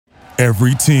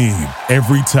Every team,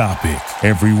 every topic,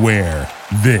 everywhere.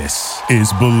 This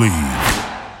is Believe.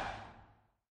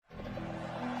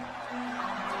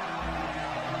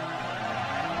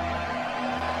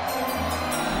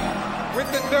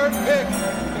 With the third pick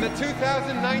in the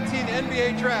 2019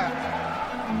 NBA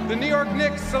Draft, the New York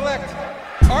Knicks select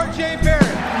R.J. Barrett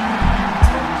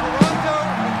from Toronto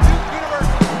and Duke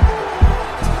University.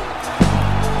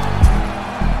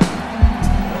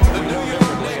 The New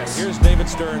York Knicks. Here's David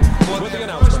Stern with the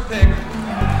announcement. First pick,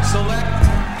 select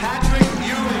Patrick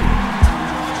Ewing.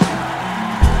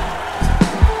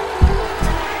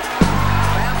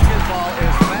 Basketball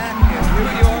is back in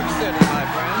New York City, my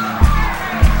friend.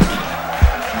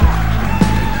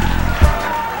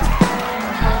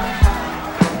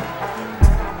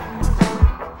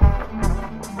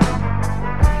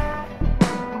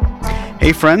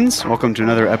 Hey friends, welcome to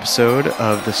another episode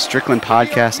of the Strickland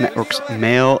Podcast Network's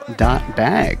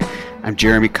Mail.Bag. I'm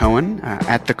Jeremy Cohen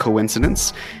at The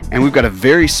Coincidence, and we've got a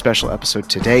very special episode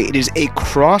today. It is a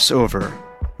crossover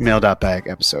Mail.Bag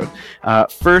episode.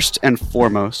 First and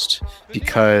foremost,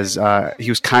 because he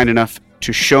was kind enough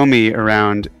to show me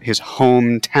around his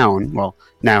hometown, well,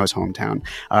 now his hometown.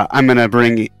 I'm going to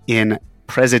bring in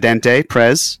Presidente.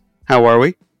 Prez, how are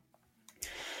we?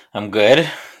 I'm good.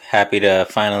 Happy to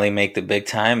finally make the big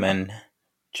time and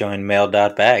join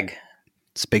Mail.Bag.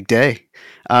 It's a big day.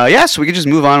 So we could just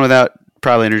move on without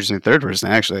probably introducing the third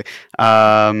person, actually.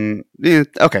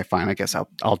 Okay, fine. I guess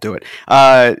I'll do it.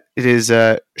 It is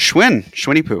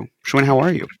Schwinn Poo. Schwinn, how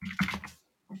are you?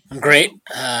 I'm great.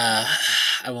 I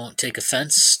won't take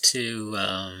offense to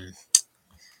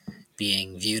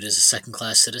being viewed as a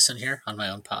second-class citizen here on my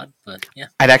own pod, but yeah.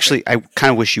 I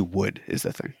kind of wish you would, is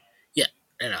the thing. Yeah,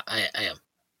 I am.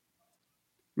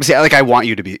 See, I want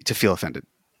you to feel offended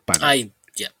by that.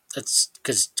 That's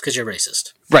because you're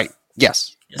racist. Right.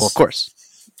 Yes. Well, of course.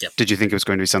 Yep. Did you think it was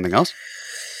going to be something else?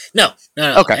 No.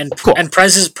 Okay, And cool. And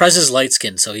Prez is light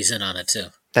skinned, so he's in on it too.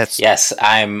 Yes,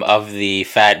 I'm of the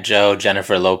Fat Joe,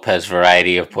 Jennifer Lopez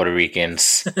variety of Puerto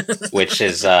Ricans, which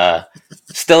is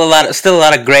still a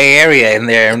lot of gray area in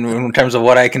there in terms of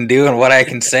what I can do and what I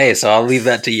can say. So I'll leave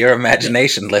that to your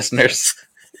imagination, listeners.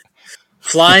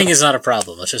 Flying is not a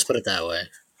problem. Let's just put it that way.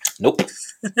 Nope.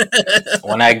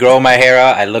 When I grow my hair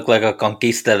out, I look like a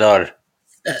conquistador.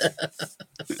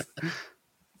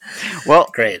 Well,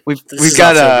 great. We've This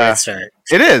got also a great start.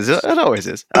 It is. It always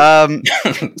is.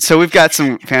 So we've got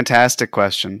some fantastic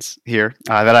questions here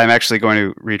that I'm actually going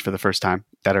to read for the first time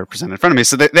that are presented in front of me.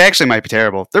 So they actually might be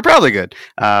terrible. They're probably good.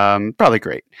 Probably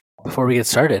great. Before we get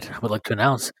started, I would like to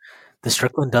announce the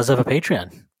Strickland does have a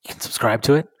Patreon. You can subscribe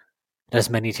to it. It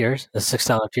has many tiers. The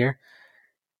 $6 tier.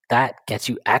 That gets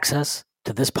you access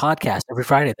to this podcast every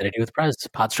Friday that I do with Prez,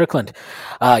 Pod Strickland.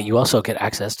 You also get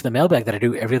access to the mailbag that I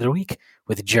do every other week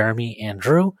with Jeremy and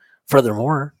Drew.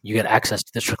 Furthermore, you get access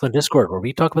to the Strickland Discord where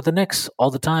we talk about the Knicks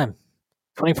all the time,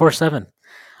 24/7.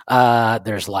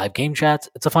 There's live game chats.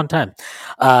 It's a fun time.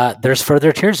 There's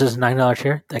further tiers. There's a $9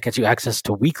 tier that gets you access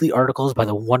to weekly articles by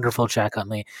the wonderful Jack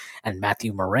Huntley and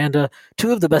Matthew Miranda,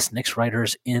 two of the best Knicks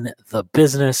writers in the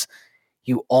business.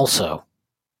 You also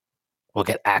will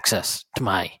get access to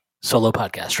my solo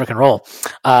podcast, Strick and Roll,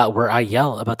 where I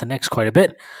yell about the Knicks quite a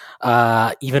bit,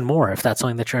 even more if that's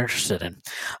something that you're interested in.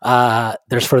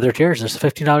 There's further tiers. There's a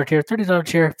 $15 tier, $30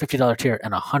 tier, $50 tier,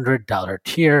 and a $100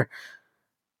 tier.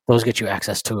 Those get you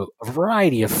access to a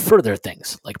variety of further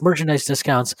things like merchandise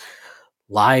discounts,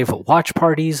 live watch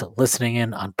parties, listening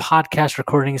in on podcast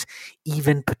recordings,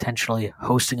 even potentially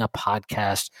hosting a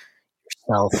podcast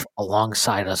yourself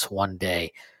alongside us one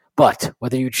day. But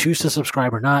whether you choose to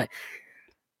subscribe or not,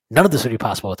 none of this would be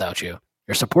possible without you.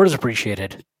 Your support is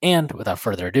appreciated. And without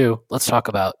further ado, let's talk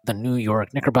about the New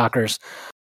York Knickerbockers.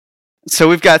 So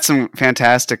we've got some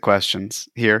fantastic questions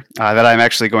here that I'm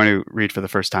actually going to read for the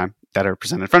first time that are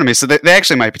presented in front of me. So they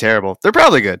actually might be terrible. They're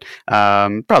probably good.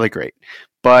 Probably great.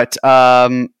 But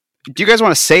do you guys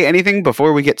want to say anything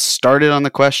before we get started on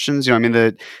the questions?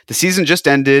 The season just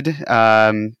ended.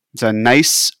 It's a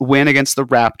nice win against the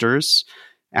Raptors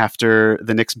after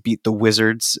the Knicks beat the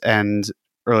Wizards, and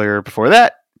earlier before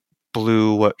that,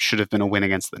 blew what should have been a win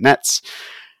against the Nets.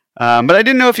 But I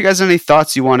didn't know if you guys had any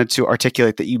thoughts you wanted to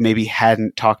articulate that you maybe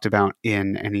hadn't talked about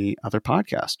in any other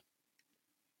podcast.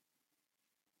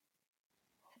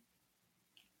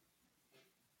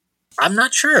 I'm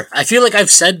not sure. I feel like I've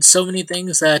said so many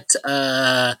things that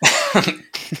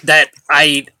that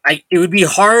it would be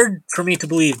hard for me to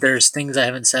believe there's things I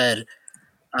haven't said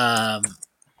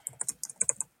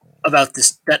about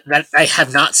this that I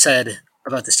have not said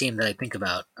about this team that I think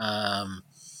about.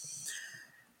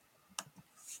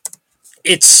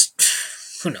 It's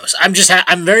who knows? I'm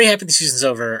very happy the season's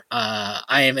over.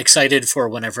 I am excited for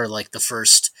whenever like the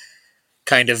first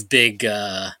kind of big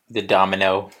The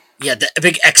domino. yeah, the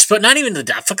big expo. Not even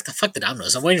fuck the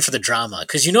dominoes. I'm waiting for the drama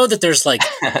because you know that there's like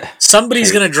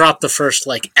somebody's gonna drop the first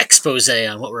like expose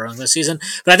on what we're on this season.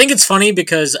 But I think it's funny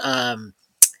because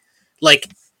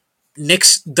like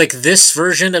Knicks, like this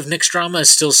version of Knicks drama is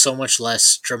still so much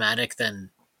less dramatic than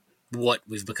what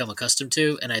we've become accustomed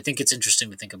to, and I think it's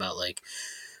interesting to think about like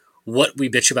what we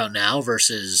bitch about now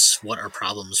versus what our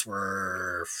problems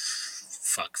were.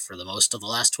 Fuck for the most of the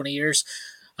last 20 years.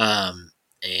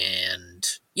 And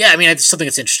yeah, I mean, it's something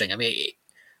that's interesting. I mean,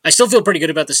 I still feel pretty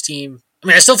good about this team. I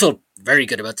mean, I still feel very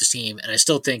good about this team, and I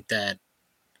still think that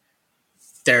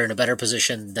they're in a better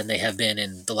position than they have been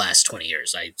in the last 20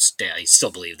 years. I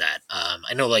still believe that.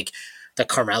 I know, like, the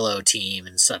Carmelo team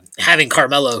and some having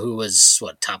Carmelo, who was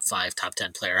top 5, top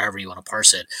 10 player, however you want to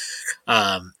parse it,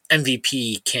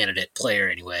 MVP candidate player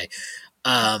anyway.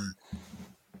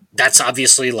 That's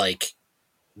obviously like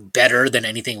better than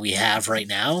anything we have right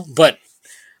now, but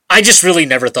I just really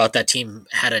never thought that team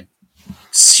had a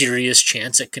serious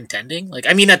chance at contending. Like,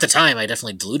 I mean, at the time, I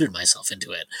definitely deluded myself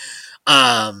into it.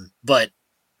 But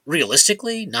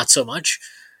realistically, not so much.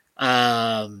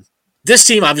 This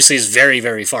team obviously is very,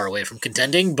 very far away from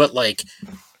contending, but like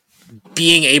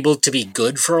being able to be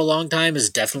good for a long time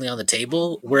is definitely on the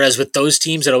table. Whereas with those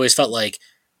teams, it always felt like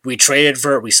we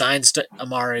signed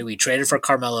Amari, we traded for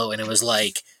Carmelo, and it was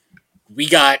like we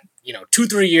got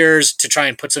 2-3 years to try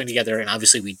and put something together, and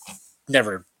obviously we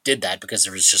never did that because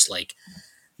there was just like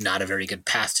not a very good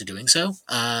path to doing so.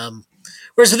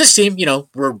 Whereas with this team, we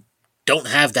don't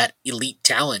have that elite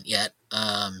talent yet,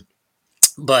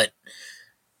 but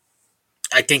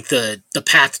I think the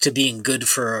path to being good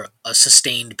for a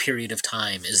sustained period of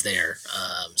time is there.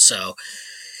 So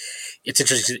it's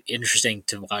interesting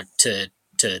to watch, to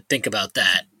think about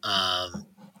that.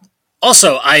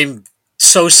 Also, I'm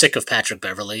so sick of Patrick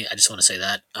Beverley. I just want to say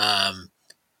that.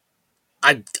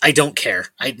 I don't care.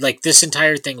 I like this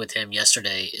entire thing with him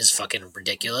yesterday is fucking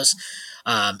ridiculous.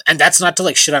 And that's not to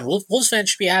like shit on Wolves fans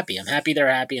should be happy. I'm happy they're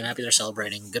happy. I'm happy they're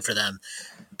celebrating. Good for them.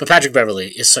 But Patrick Beverley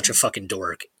is such a fucking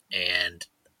dork, and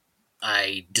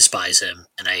I despise him,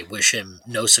 and I wish him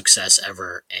no success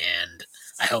ever, and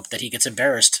I hope that he gets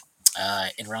embarrassed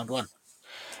in round 1.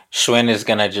 Schwinn is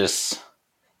gonna just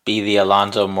be the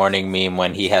Alonzo Mourning meme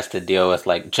when he has to deal with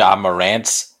like Ja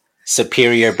Morant's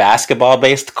superior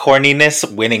basketball-based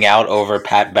corniness winning out over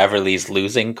Pat Beverley's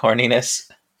losing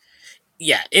corniness.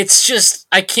 Yeah, it's just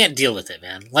I can't deal with it,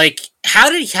 man. Like,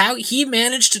 how he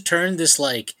managed to turn this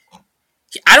like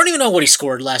I don't even know what he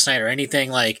scored last night or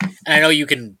anything. Like, and I know you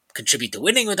can contribute to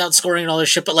winning without scoring and all this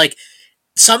shit, but like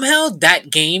somehow that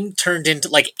game turned into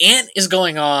like Ant is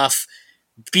going off.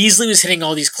 Beasley was hitting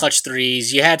all these clutch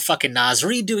threes. You had fucking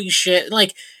Nasri doing shit. And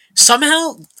like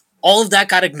somehow all of that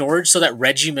got ignored so that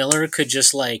Reggie Miller could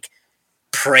just like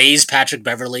praise Patrick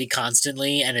Beverley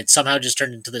constantly, and it somehow just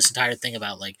turned into this entire thing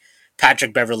about like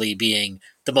Patrick Beverley being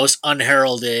the most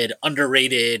unheralded,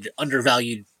 underrated,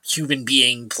 undervalued human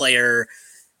being, player,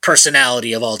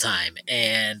 personality of all time.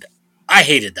 And I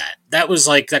hated that. That was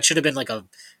like that should have been like a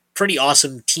pretty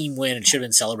awesome team win and should have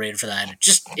been celebrated for that.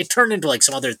 It turned into like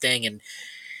some other thing, and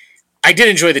I did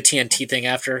enjoy the TNT thing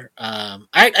after.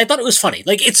 I thought it was funny.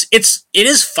 Like it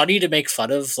is funny to make fun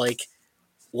of like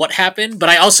what happened, but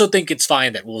I also think it's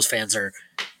fine that Wolves fans are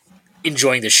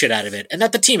enjoying the shit out of it, and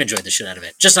that the team enjoyed the shit out of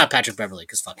it. Just not Patrick Beverley,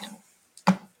 because fuck him.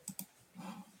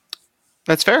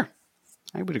 That's fair.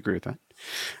 I would agree with that.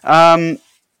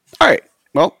 All right.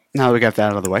 Well, now that we got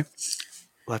that out of the way,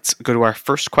 let's go to our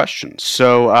first question.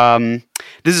 So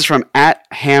this is from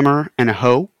 @Hammer and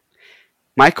a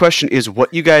My question is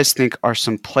what you guys think are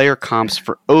some player comps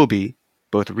for Obi,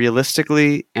 both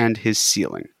realistically and his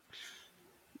ceiling.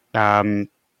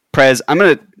 Prez, I'm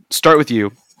going to start with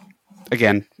you,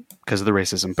 again, because of the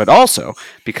racism, but also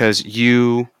because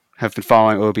you have been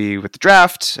following Obi with the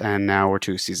draft, and now we're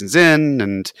 2 seasons in,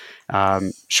 and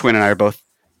Schwinn and I are both,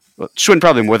 well, Schwinn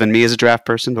probably more than me as a draft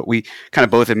person, but we kind of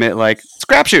both admit, like, it's a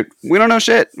crapshoot. We don't know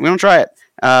shit. We don't try it.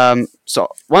 So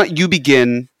why don't you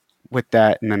begin with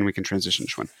that, and then we can transition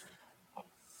to Schwinn.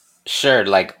 Sure,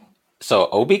 like, so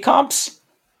Obi comps?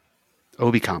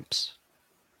 Obi comps.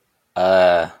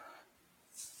 I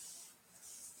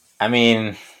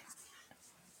mean,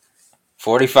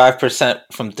 45%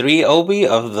 from 3 Obi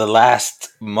of the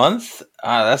last month?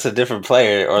 That's a different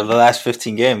player, or the last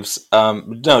 15 games.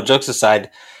 No, jokes aside,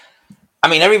 I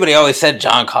mean, everybody always said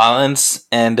John Collins,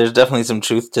 and there's definitely some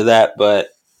truth to that, but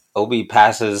Obi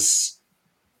passes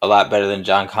a lot better than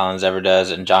John Collins ever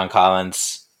does, and John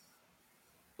Collins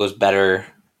was better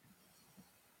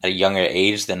at a younger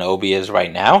age than Obi is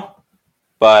right now.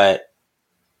 But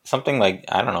something like,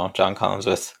 I don't know, John Collins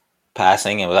with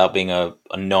passing and without being a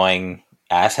annoying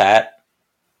asshat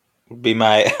would be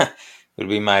my would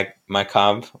be my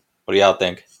comp. What do y'all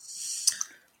think?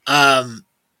 I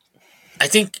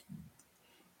think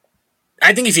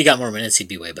if he got more minutes, he'd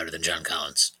be way better than John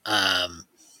Collins.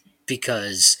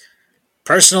 Because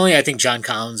personally, I think John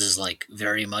Collins is like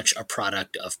very much a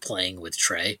product of playing with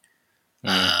Trey.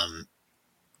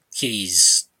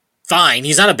 He's fine.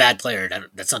 He's not a bad player.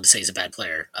 That's not to say he's a bad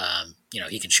player.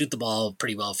 He can shoot the ball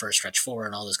pretty well for a stretch four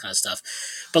and all this kind of stuff.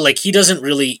 But like, he doesn't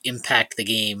really impact the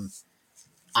game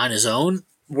on his own.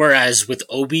 Whereas with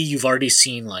Obi, you've already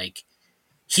seen like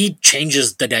he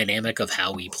changes the dynamic of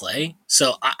how we play.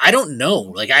 So I don't know.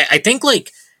 Like I think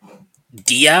like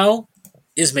Diaw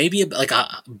is maybe like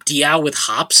a Diaw with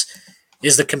hops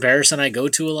is the comparison I go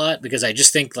to a lot, because I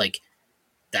just think like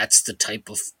that's the type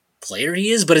of player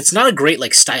he is, but it's not a great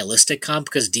like stylistic comp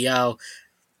because Diaw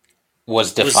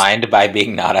was defined by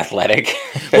being not athletic.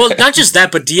 Well, not just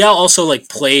that, but Diaw also like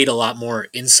played a lot more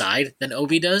inside than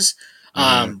Obi does.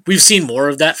 We've seen more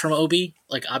of that from Obi,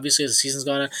 like obviously as the season's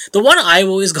gone on. The one I've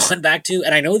always gone back to,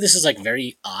 and I know this is like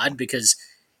very odd because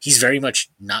he's very much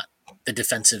not the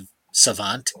defensive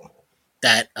savant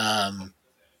that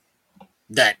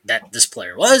that this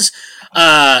player was,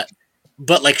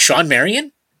 but like Sean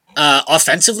Marion,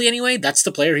 offensively anyway, that's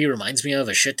the player he reminds me of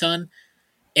a shit ton,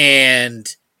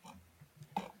 and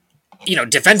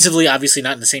defensively, obviously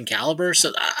not in the same caliber.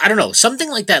 So I don't know, something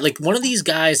like that, like one of these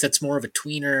guys that's more of a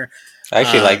tweener. I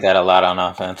actually like that a lot on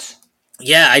offense.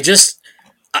 Yeah, I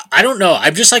don't know.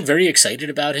 I'm just like very excited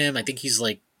about him. I think he's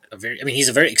like he's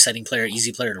a very exciting player,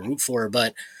 easy player to root for.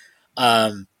 But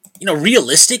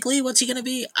realistically, what's he going to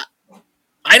be?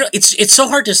 I don't. It's so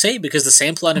hard to say because the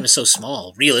sample on him is so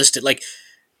small. Realistic, like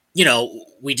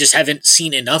we just haven't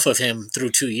seen enough of him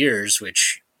through 2 years.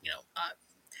 Which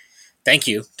thank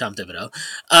you, Tom Thibodeau.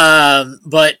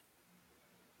 But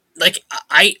like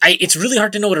it's really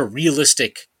hard to know what a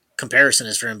realistic comparison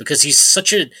is for him because he's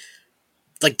such a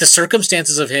like the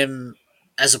circumstances of him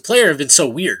as a player have been so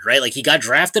weird, right? Like he got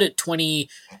drafted at 20.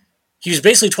 He was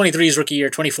basically 23 his rookie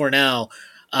year, 24 now.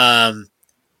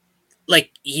 Like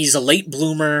he's a late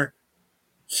bloomer.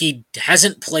 He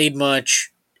hasn't played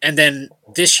much. And then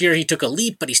this year he took a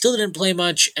leap, but he still didn't play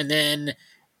much. And then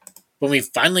when we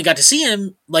finally got to see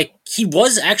him, like he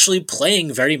was actually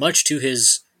playing very much to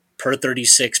his per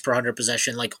 36, per 100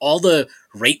 possession, like all the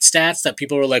rate stats that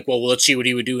people were like, well, let's see what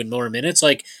he would do in more minutes.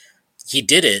 Like he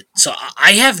did it. So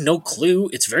I have no clue.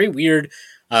 It's very weird.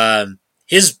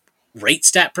 His rate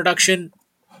stat production,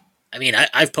 I mean,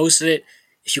 I've posted it.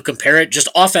 If you compare it just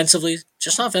offensively,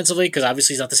 because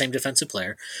obviously he's not the same defensive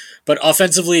player, but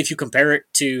offensively, if you compare it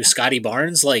to Scotty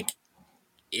Barnes, like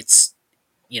it's,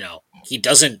 he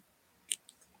doesn't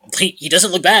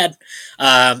look bad.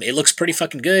 It looks pretty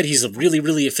fucking good. He's really,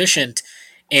 really efficient.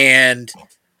 And,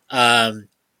 I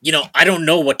don't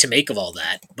know what to make of all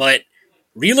that, but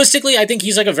realistically, I think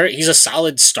he's like he's a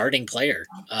solid starting player.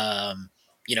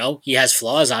 He has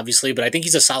flaws obviously, but I think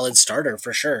he's a solid starter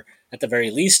for sure at the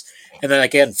very least. And then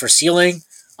again, for ceiling,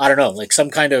 I don't know, like some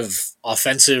kind of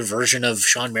offensive version of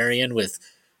Sean Marion with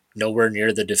nowhere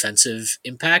near the defensive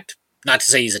impact. Not to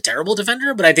say he's a terrible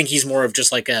defender, but I think he's more of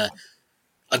just like a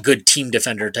good team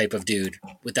defender type of dude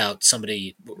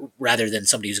rather than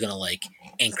somebody who's going to like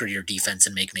anchor your defense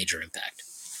and make major impact.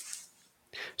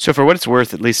 So for what it's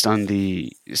worth, at least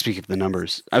speaking of the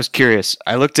numbers, I was curious.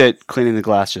 I looked at Cleaning the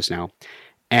Glass just now,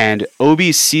 and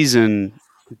Obi's season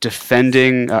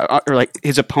defending, or like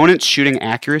his opponent's shooting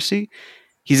accuracy,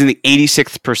 he's in the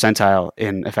 86th percentile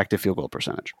in effective field goal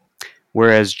percentage.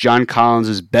 Whereas John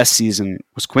Collins' best season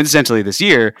was coincidentally this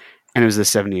year, and it was the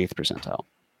 78th percentile.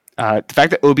 The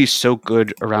fact that Obi's so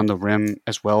good around the rim,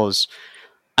 as well as,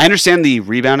 I understand the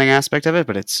rebounding aspect of it,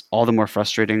 but it's all the more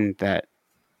frustrating that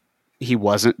he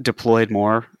wasn't deployed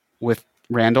more with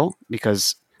Randall,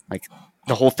 because like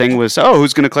the whole thing was,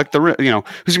 who's going to collect the rim? Who's going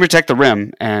to protect the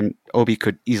rim? And Obi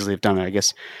could easily have done it. I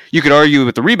guess you could argue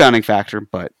with the rebounding factor,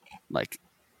 but like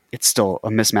it's still a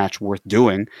mismatch worth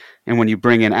doing. And when you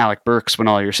bring in Alec Burks when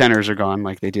all your centers are gone,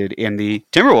 like they did in the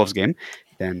Timberwolves game,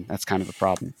 then that's kind of a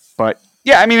problem. But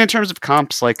yeah, I mean, in terms of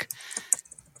comps, like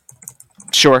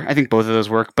sure, I think both of those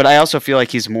work. But I also feel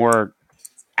like he's more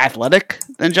athletic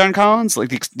than John Collins. Like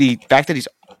the fact that he's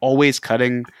always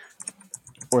cutting,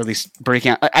 or at least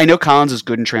breaking out. I know Collins is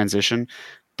good in transition,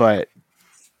 and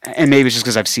maybe it's just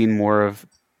because I've seen more of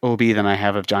Obi than I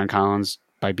have of John Collins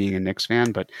by being a Knicks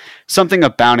fan, but something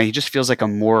about it, he just feels like a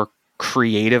more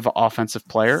creative offensive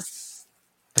player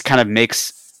that kind of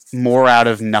makes more out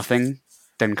of nothing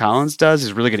than Collins does.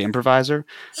 He's a really good improviser.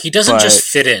 He doesn't But- just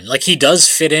fit in. Like, he does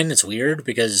fit in. It's weird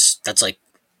because that's, like,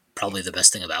 probably the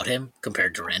best thing about him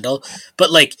compared to Randall.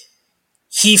 But, like,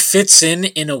 he fits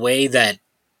in a way that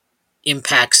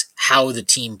impacts how the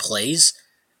team plays.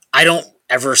 I don't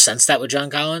ever sense that with John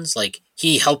Collins. Like,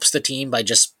 he helps the team by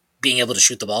just being able to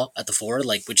shoot the ball at the 4,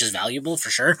 like, which is valuable for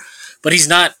sure. But he's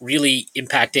not really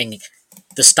impacting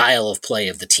the style of play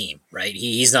of the team, right?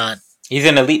 He's not... He's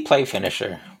an elite play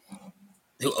finisher.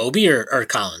 Who, Obi or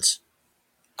Collins?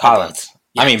 Collins.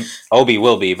 Yeah. I mean, Obi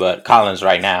will be, but Collins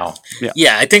right now.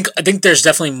 Yeah, I think there's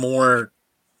definitely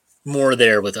more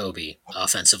there with Obi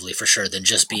offensively for sure than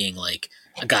just being like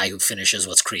a guy who finishes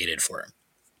what's created for him.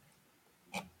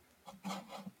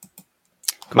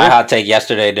 My hot take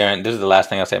yesterday this is the last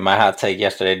thing I'll say. My hot take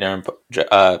yesterday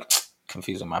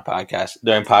confusing my podcast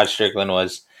during Pod Strickland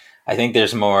was, I think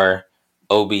there's more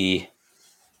Obi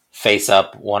face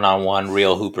up 1-on-1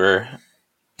 real hooper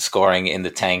scoring in the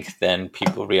tank than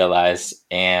people realize,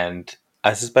 and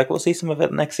I suspect we'll see some of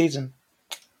it next season.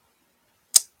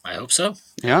 I hope so.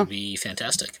 Yeah. That would be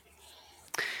fantastic.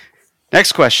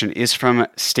 Next question is from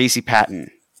Stacy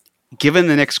Patton. Given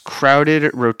the Knicks'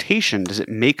 crowded rotation, does it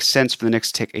make sense for the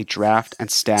Knicks to take a draft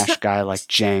and stash guy like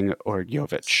Jang or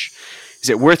Jovic? Is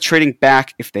it worth trading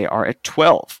back if they are at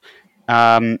 12?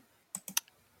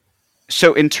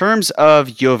 So in terms of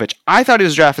Jovic, I thought he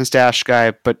was a draft and stash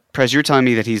guy, but Prez, you're telling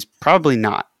me that he's probably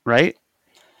not, right?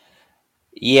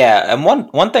 Yeah, and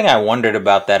one thing I wondered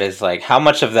about that is like how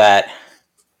much of that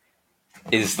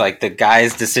is like the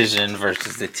guy's decision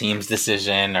versus the team's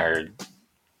decision, or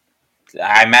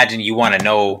I imagine you want to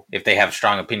know if they have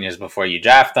strong opinions before you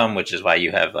draft them, which is why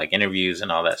you have like interviews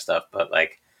and all that stuff. But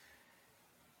like,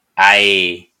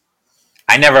 I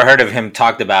never heard of him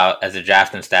talked about as a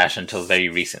draft and stash until very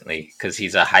recently, because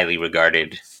he's a highly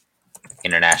regarded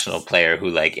international player who,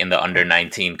 like, in the under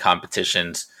 19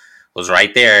 competitions was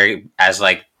right there as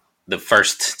like the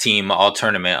first team all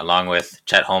tournament, along with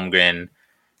Chet Holmgren,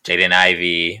 Jaden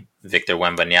Ivey, Victor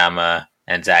Wembanyama,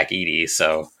 and Zach Edey.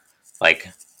 So like,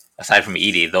 aside from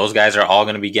Edey, those guys are all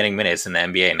going to be getting minutes in the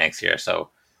NBA next year. So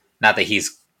not that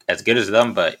he's as good as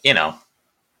them, but you know,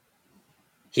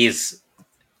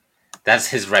 that's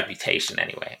his reputation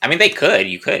anyway. I mean,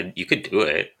 you could do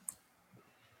it.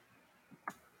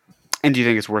 And do you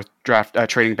think it's worth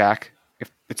trading back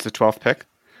if it's the 12th pick?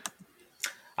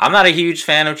 I'm not a huge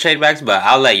fan of trade backs, but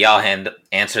I'll let y'all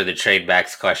answer the trade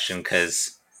backs question,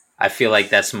 because I feel like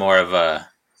that's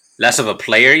less of a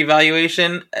player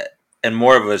evaluation and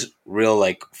more of a real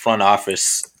like front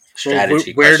office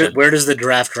strategy. Where does the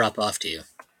draft drop off to you?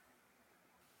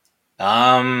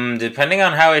 Depending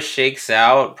on how it shakes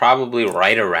out, probably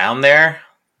right around there.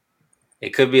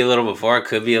 It could be a little before, it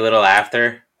could be a little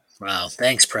after. Wow,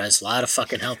 thanks, Prez. A lot of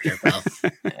fucking help here, pal.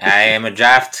 I am a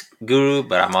draft guru,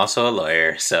 but I'm also a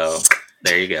lawyer, so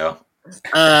there you go.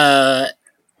 I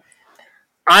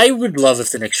would love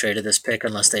if the Knicks traded this pick,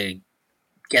 unless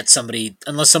somebody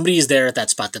is there at that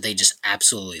spot that they just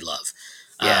absolutely love.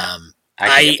 Yeah,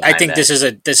 I think this is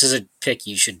a pick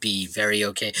you should be very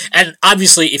okay. And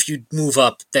obviously, if you move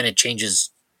up, then it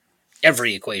changes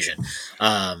every equation.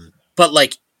 But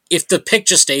like, if the pick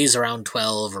just stays around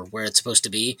 12 or where it's supposed to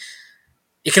be,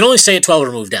 it can only stay at 12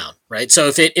 or move down, right? So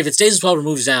if it stays at 12 or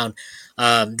moves down,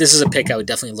 this is a pick I would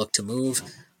definitely look to move.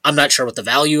 I'm not sure what the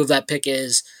value of that pick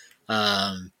is.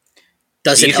 Do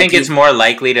you think it's more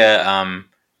likely to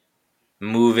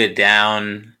move it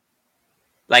down?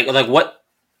 Like what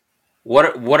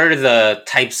are the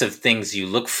types of things you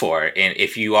look for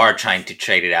if you are trying to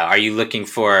trade it out? Are you looking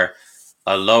for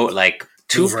a low, like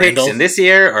 2 picks Randall in this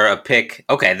year, or a pick?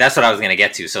 Okay, that's what I was going to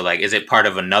get to. So like, is it part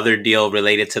of another deal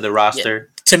related to the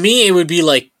roster? Yeah. To me, it would be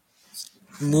like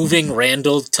moving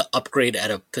Randall to upgrade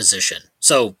at a position.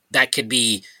 So that could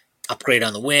be upgrade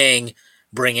on the wing,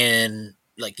 bring in,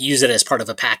 like, use it as part of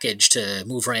a package to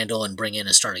move Randall and bring in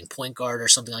a starting point guard or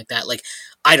something like that. Like,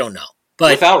 I don't know.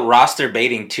 But without roster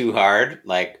baiting too hard,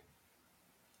 like,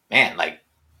 man, like,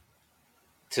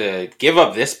 to give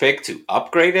up this pick to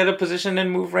upgrade at a position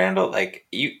and move Randall, like,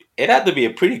 it had to be a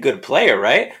pretty good player,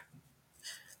 right?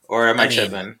 Or am I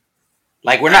tripping?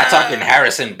 Like, we're not talking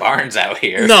Harrison Barnes out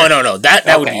here. No.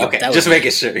 That would be okay. That just would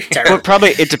making sure. Well,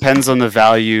 probably it depends on the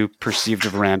value perceived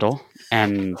of Randall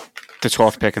and the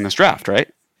 12th pick in this draft,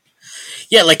 right?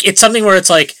 Yeah, like, it's something where it's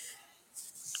like,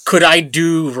 could I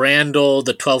do Randall,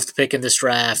 the 12th pick in this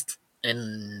draft,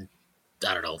 and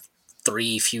I don't know,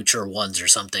 3 future ones or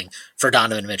something for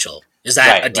Donovan Mitchell? Is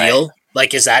that a deal? Right.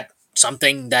 Like, is that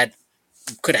something that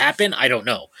could happen? I don't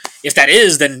know. If that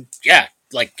is, then yeah,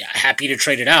 like, happy to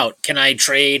trade it out. Can I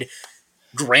trade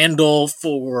Randall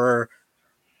for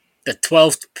the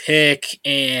 12th pick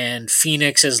and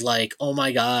Phoenix is like, oh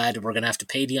my god, we're gonna have to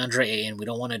pay DeAndre Ayton. We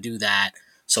don't want to do that.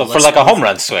 So for let's like a move- home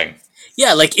run swing.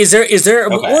 Yeah, like is there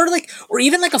Okay. or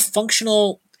even like a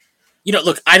functional,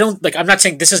 look, I don't like I'm not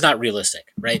saying this is not realistic,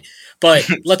 right? But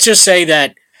let's just say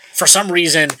that for some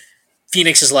reason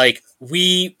Phoenix is like,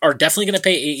 we are definitely going to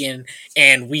pay Ayton,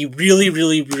 and we really,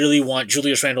 really, really want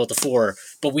Julius Randle at the 4,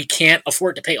 but we can't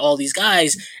afford to pay all these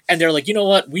guys. And they're like, you know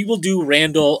what? We will do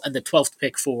Randle and the 12th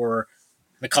pick for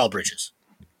Mikal Bridges.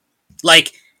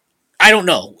 Like, I don't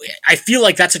know. I feel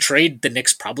like that's a trade the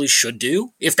Knicks probably should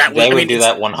do. If that was, They would do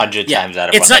that 100 times out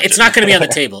of 100. It's not going to be on the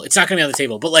table. It's not going to be on the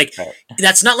table. But like, Right.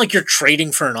 that's not like you're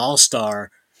trading for an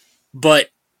all-star, but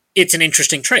it's an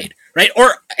interesting trade, right?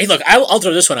 Or hey, look, I'll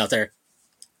throw this one out there.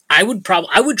 I would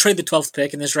trade the 12th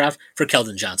pick in this draft for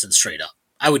Keldon Johnson straight up.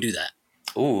 I would do that.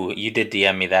 Ooh, you did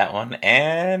DM me that one,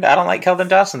 and I don't like Keldon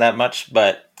Johnson that much,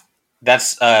 but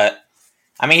that's I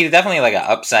mean, he's definitely like an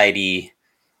upsidey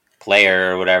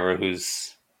player or whatever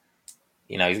who's,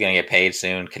 he's gonna get paid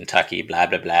soon, Kentucky, blah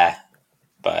blah blah.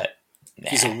 But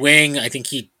he's a wing. I think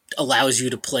he allows you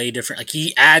to play different. Like,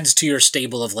 he adds to your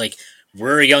stable of like,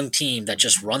 we're a young team that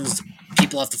just runs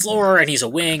people off the floor, and he's a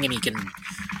wing, and he can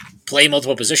play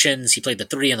multiple positions. He played the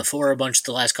 3 and the 4 a bunch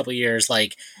the last couple of years.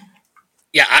 Like,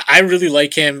 yeah, I really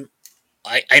like him.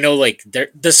 I know, like,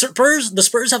 the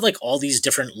Spurs have like all these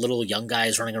different little young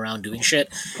guys running around doing shit.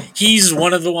 He's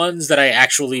one of the ones that I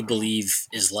actually believe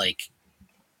is like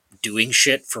doing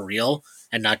shit for real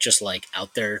and not just like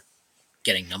out there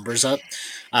getting numbers up.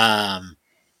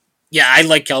 Yeah, I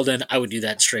like Keldon. I would do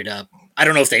that straight up. I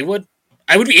don't know if they would.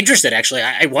 I would be interested, actually.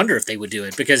 I wonder if they would do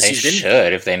it because they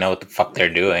should if they know what the fuck they're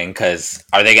doing. Because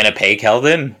are they going to pay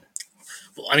Keldon?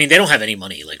 Well, I mean, they don't have any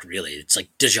money. Like, really, it's like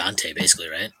DeJounte, basically,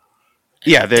 right? And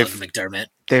Yeah, Doug McDermott.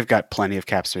 They've got plenty of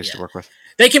cap space to work with.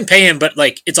 They can pay him, but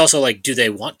like, it's also like, do they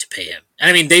want to pay him? And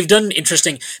I mean, they've done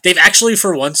interesting. They've actually,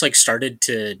 for once, like, started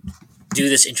to do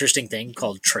this interesting thing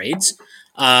called trades.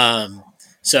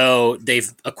 So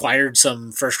they've acquired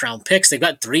some first round picks. They've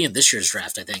got 3 in this year's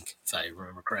draft, I think, if I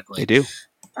remember correctly. They do.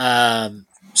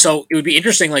 So it would be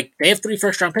interesting. Like, they have 3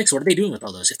 first round picks. What are they doing with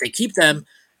all those? If they keep them,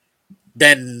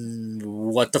 then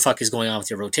what the fuck is going on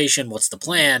with your rotation? What's the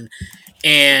plan?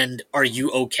 And are you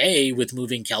okay with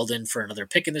moving Keldon for another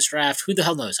pick in this draft? Who the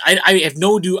hell knows? I have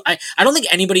no do. I don't think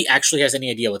anybody actually has any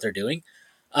idea what they're doing.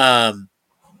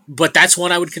 But that's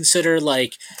one I would consider.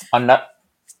 Like,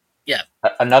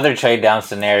 Another trade down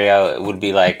scenario would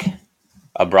be like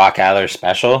a Brock Aller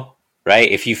special, right?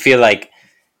 If you feel like,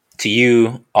 to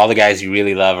you, all the guys you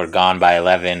really love are gone by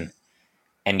 11,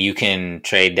 and you can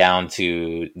trade down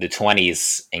to the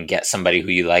 20s and get somebody who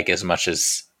you like as much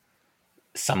as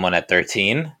someone at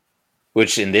 13,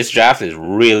 which in this draft is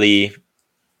really,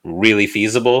 really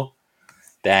feasible,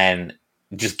 then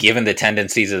just given the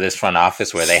tendencies of this front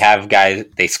office where they have guys,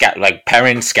 they scout, like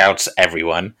Perrin scouts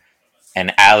everyone,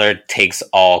 and Allard takes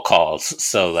all calls.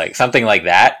 So like something like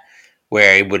that,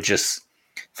 where it would just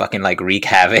fucking like wreak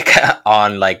havoc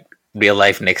on like real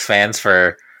life Knicks fans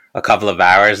for a couple of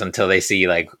hours until they see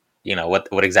like,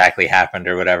 what exactly happened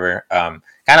or whatever. Kind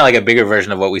of like a bigger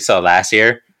version of what we saw last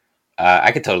year.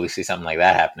 I could totally see something like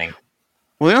that happening.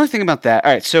 Well, the only thing about that,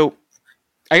 all right, so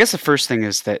I guess the first thing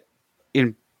is that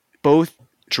in both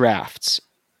drafts,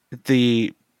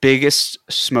 the biggest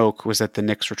smoke was that the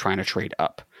Knicks were trying to trade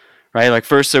up. Right, like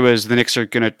first there was the Knicks are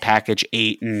going to package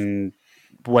 8 and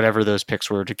whatever those picks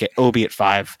were to get Obi at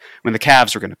 5 when the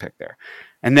Cavs were going to pick there,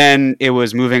 and then it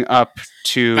was moving up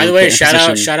to. By the way, shout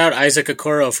out Isaac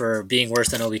Okoro for being worse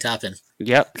than Obi Toppin.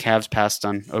 Yep, Cavs passed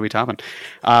on Obi Toppin,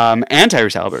 and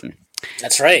Tyrese Halliburton.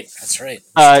 That's right.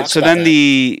 So then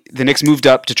the Knicks moved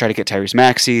up to try to get Tyrese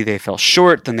Maxey. They fell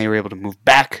short. Then they were able to move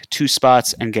back 2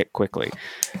 spots and get quickly.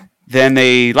 Then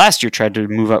they last year tried to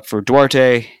move up for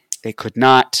Duarte. They could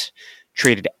not.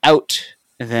 Traded out,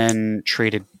 then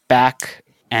traded back,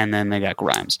 and then they got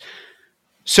Grimes.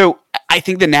 So I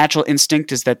think the natural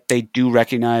instinct is that they do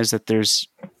recognize that there's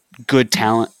good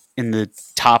talent in the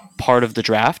top part of the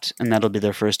draft, and that'll be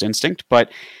their first instinct.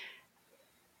 But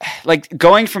like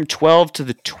going from 12 to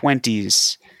the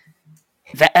 20s,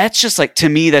 that's just like, to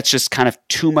me, that's just kind of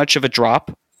too much of a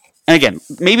drop. And again,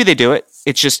 maybe they do it.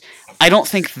 It's just, I don't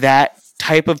think that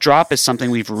type of drop is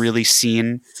something we've really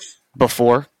seen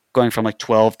before, going from like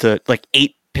 12 to like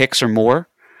 8 picks or more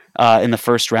in the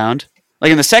first round.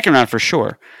 Like in the second round for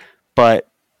sure. But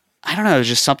I don't know, there's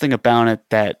just something about it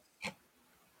that, I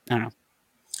don't know.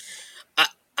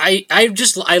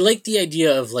 I like the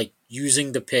idea of like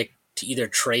using the pick to either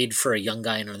trade for a young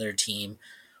guy in another team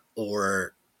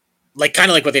or like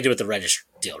kind of like what they did with the Reddish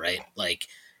deal, right? Like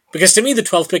Because to me, the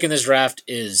 12th pick in this draft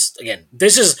is, again,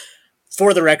 this is,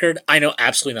 for the record, I know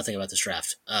absolutely nothing about this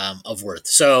draft of worth.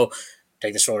 So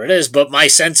take this for what it is. But my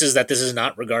sense is that this is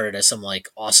not regarded as some like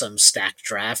awesome stacked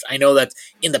draft. I know that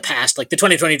in the past, like the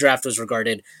 2020 draft was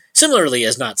regarded similarly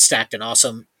as not stacked and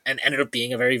awesome and ended up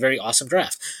being a very, very awesome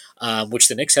draft, which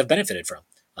the Knicks have benefited from.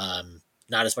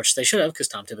 Not as much as they should have because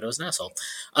Tom Thibodeau is an asshole.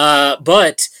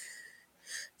 But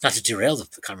not to derail the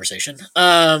conversation,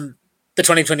 the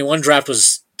 2021 draft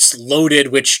was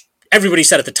loaded, which everybody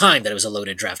said at the time that it was a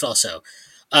loaded draft also.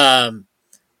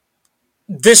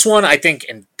 This one, I think,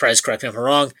 and Prez, correct me if I'm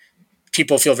wrong,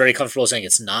 people feel very comfortable saying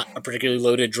it's not a particularly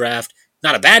loaded draft.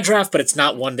 Not a bad draft, but it's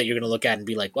not one that you're going to look at and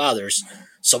be like, wow, there's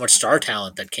so much star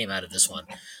talent that came out of this one.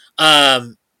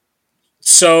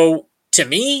 So to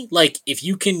me, like, if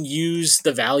you can use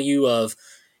the value of,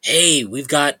 hey, we've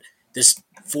got this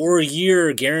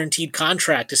 4-year guaranteed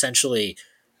contract essentially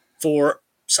for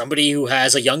somebody who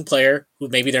has a young player who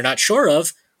maybe they're not sure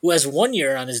of, who has 1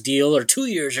 year on his deal or 2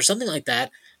 years or something like that,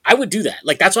 I would do that.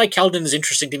 Like, that's why Keldon is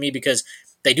interesting to me, because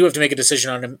they do have to make a decision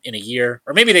on him in a year,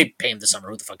 or maybe they pay him this summer.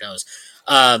 Who the fuck knows?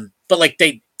 But like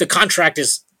the contract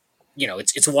is,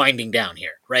 it's winding down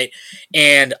here, right?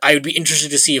 And I would be interested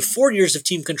to see if 4 years of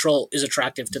team control is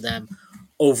attractive to them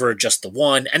over just the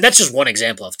one. And that's just one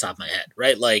example off the top of my head,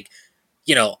 right? Like,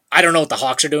 I don't know what the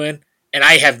Hawks are doing, and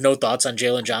I have no thoughts on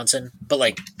Jalen Johnson, but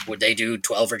like, would they do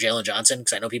 12 for Jalen Johnson?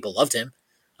 Because I know people loved him.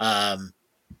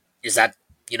 Is that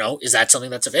something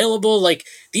that's available? Like,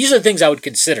 these are the things I would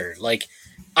consider. Like,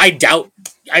 I'm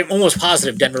almost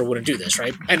positive Denver wouldn't do this,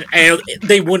 right? And I know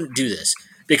they wouldn't do this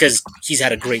because he's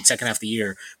had a great second half of the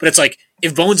year. But it's like,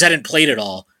 if Bones hadn't played at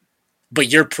all, but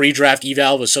your pre-draft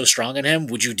eval was so strong on him,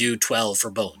 would you do 12 for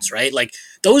Bones, right? Like,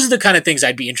 those are the kind of things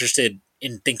I'd be interested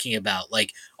in thinking about.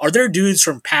 Like, are there dudes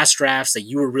from past drafts that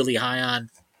you were really high on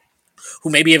who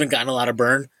maybe haven't gotten a lot of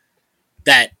burn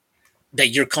that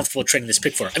you're comfortable trading this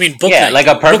pick for? I mean, like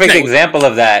a perfect example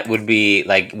of that would be,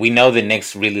 like, we know the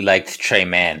Knicks really liked Trey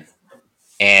Mann,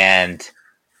 and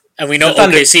we know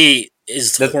OKC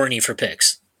is horny for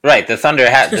picks. Right, the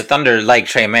Thunder like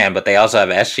Trey Mann, but they also have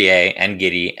SGA and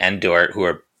Giddey and Dort, who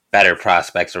are better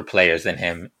prospects or players than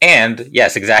him. And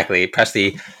yes, exactly,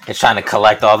 Presti is trying to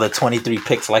collect all the 23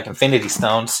 picks like Infinity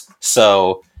Stones.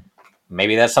 So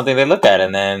maybe that's something they look at,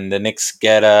 and then the Knicks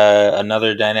get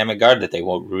another dynamic guard that they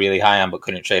were really high on but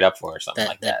couldn't trade up for, or something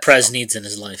like that. That Prez needs in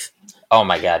his life. Oh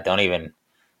my god! Don't even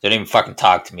fucking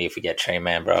talk to me if we get Trey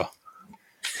Mann, bro.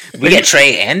 If we get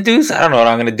Trey and Deuce, I don't know what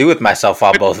I'm going to do with myself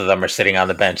while both of them are sitting on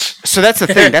the bench. So that's the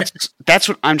thing. That's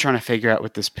what I'm trying to figure out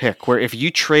with this pick. Where if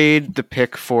you trade the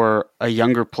pick for a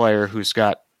younger player who's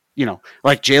got,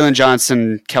 like Jalen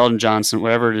Johnson, Keldon Johnson,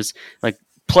 whatever it is, like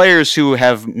players who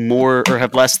have more or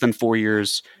have less than 4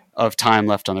 years of time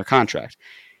left on their contract.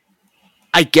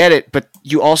 I get it, but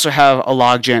you also have a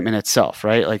logjam in itself,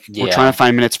 right? Like, we're trying to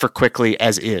find minutes for quickly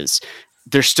as is.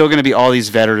 There's still going to be all these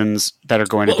veterans that are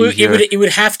going to be here. It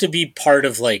would have to be part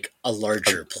of like a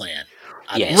larger plan.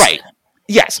 Yes. Right.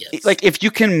 Yes. Like, if you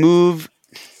can move,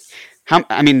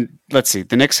 let's see.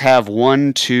 The Knicks have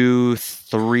 1, 2,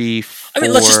 3, 4.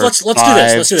 Let's do this.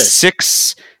 Let's do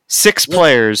this. Six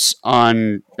players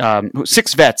on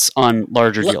 6 vets on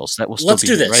larger deals that will still be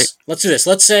here, right? Let's do this.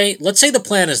 Let's say the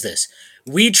plan is this.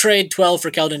 We trade 12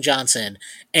 for Keldon Johnson,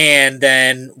 and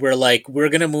then we're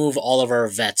going to move all of our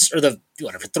vets, or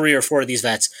 3 or 4 of these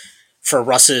vets, for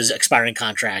Russ's expiring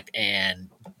contract and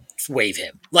waive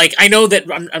him. Like, I know that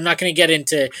I'm not going to get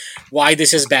into why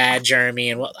this is bad,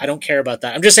 Jeremy, and I don't care about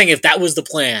that. I'm just saying, if that was the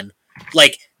plan,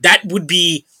 like, that would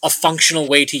be a functional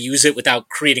way to use it without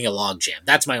creating a logjam.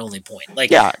 That's my only point.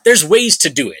 Like, there's ways to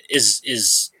do it.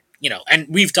 And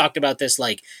we've talked about this.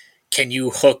 Like, can you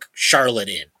hook Charlotte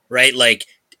in? Right? Like,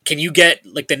 can you get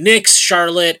like the Knicks,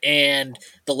 Charlotte, and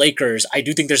the Lakers? I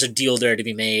do think there's a deal there to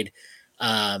be made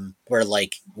where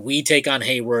like we take on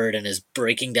Hayward and his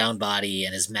breaking down body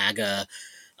and his MAGA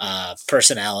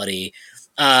personality.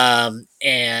 And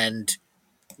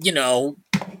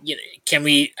can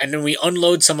we, and then we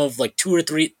unload some of like 2 or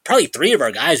 3, probably 3 of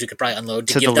our guys we could probably unload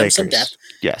to give them some depth.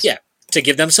 Yes. Yeah. To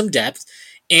give them some depth.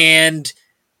 And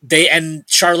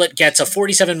Charlotte gets a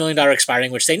 $47 million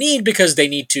expiring, which they need because they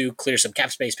need to clear some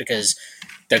cap space because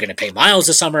they're going to pay Miles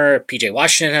this summer. PJ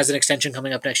Washington has an extension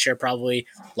coming up next year, probably.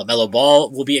 LaMelo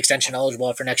Ball will be extension eligible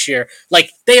after next year.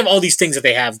 Like, they have all these things that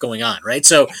they have going on, right?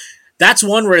 So that's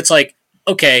one where it's like,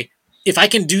 okay, if I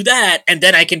can do that, and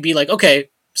then I can be like, okay,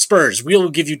 Spurs, we'll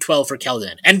give you 12 for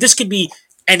Keldon. And this could be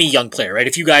any young player, right?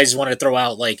 If you guys want to throw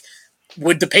out, like,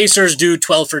 would the Pacers do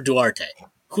 12 for Duarte?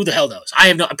 Who the hell knows?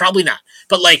 Probably not.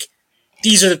 But like,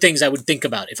 these are the things I would think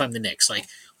about if I'm the Knicks. Like,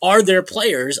 are there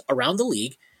players around the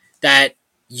league that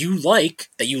you liked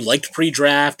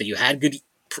pre-draft, that you had good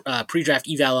pre-draft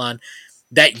eval on,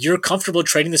 that you're comfortable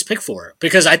trading this pick for?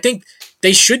 Because I think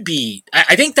they should be.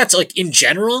 I think that's like in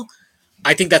general.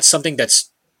 I think that's something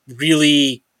that's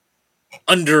really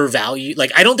undervalued.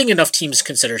 Like I don't think enough teams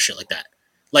consider shit like that.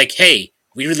 Like, hey,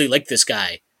 we really like this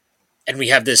guy, and we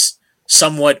have this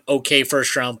somewhat okay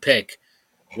first round pick.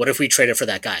 What if we traded for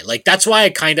that guy? Like that's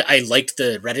why I liked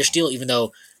the Reddish deal, even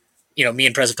though me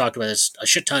and Prez have talked about this a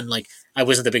shit ton. Like I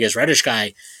wasn't the biggest Reddish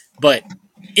guy, but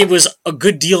it was a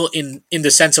good deal in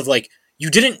the sense of like you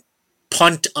didn't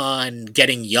punt on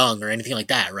getting young or anything like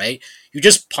that, right? You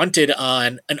just punted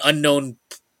on an unknown,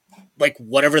 like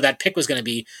whatever that pick was going to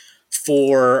be,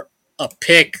 for a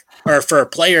pick or for a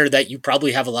player that you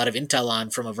probably have a lot of intel on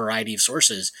from a variety of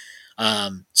sources.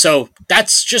 So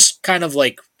that's just kind of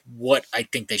like what I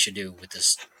think they should do with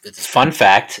this. Fun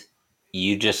fact: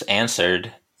 you just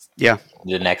answered Yeah.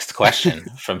 the next question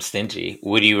from Stingy.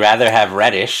 Would you rather have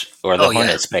Reddish or the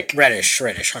Hornets pick? Reddish,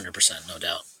 100%, no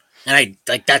doubt. And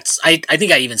I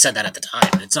think I even said that at the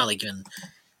time. It's not like even,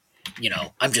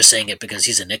 I'm just saying it because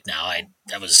he's a Knick now.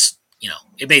 That was,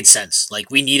 it made sense. Like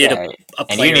we needed a player.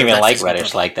 And you didn't even like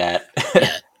Reddish like that.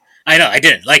 Yeah, I know. I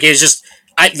didn't. Like it's just,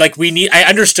 I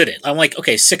understood it. I'm like,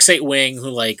 okay, 6'8" wing who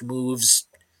like moves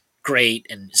great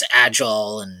and is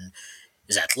agile and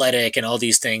is athletic and all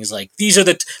these things. Like these are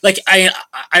I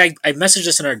messaged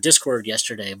this in our Discord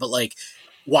yesterday, but like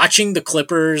watching the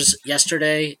Clippers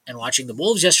yesterday and watching the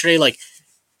Wolves yesterday, like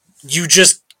you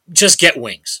just get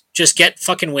wings. Just get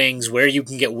fucking wings where you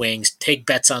can get wings. Take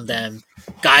bets on them.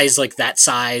 Guys like that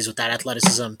size with that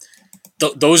athleticism.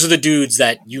 Those are the dudes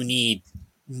that you need.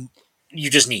 You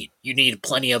just need. You need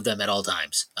plenty of them at all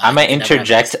times. I'm going to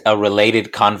interject a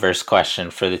related Converse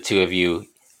question for the two of you.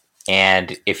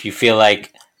 And if you feel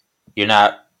like you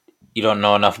don't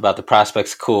know enough about the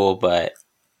prospects, cool, but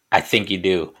I think you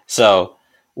do. So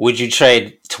would you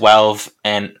trade 12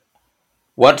 and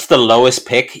what's the lowest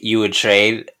pick you would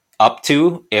trade up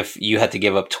to if you had to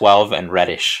give up 12 and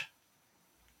Reddish?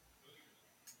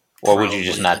 Or would you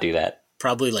just not do that?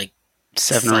 Probably like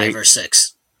 7 5 or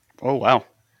 6. Oh, wow.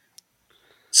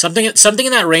 Something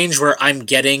in that range where I'm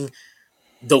getting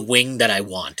the wing that I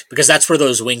want, because that's where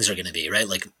those wings are going to be, right?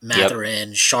 Like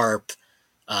Mathurin, Sharp,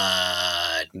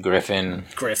 Griffin,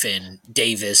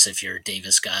 Davis, if you're a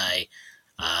Davis guy.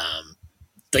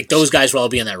 Like those guys will all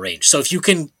be in that range. So if you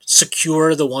can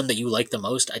secure the one that you like the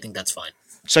most, I think that's fine.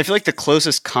 So I feel like the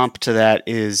closest comp to that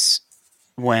is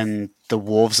when the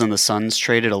Wolves and the Suns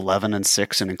traded 11 and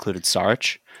 6 and included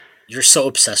Saric. You're so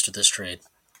obsessed with this trade.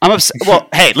 I'm upset. Well,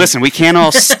 hey, listen, we can't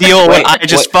all steal what I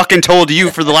just fucking told you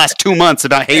for the last 2 months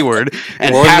about Hayward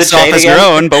and pass off as your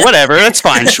own, but whatever. That's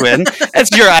fine, Schwinn.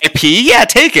 That's your IP. Yeah,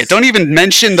 take it. Don't even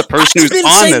mention the person who's on this.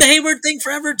 I've been saying the Hayward thing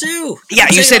forever, too. Yeah,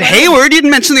 you said Hayward. You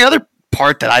didn't mention the other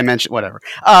part that I mentioned. Whatever.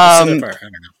 I don't know.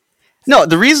 No,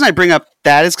 the reason I bring up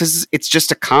that is because it's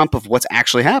just a comp of what's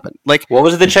actually happened. Like, what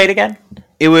was the trade again?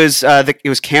 It was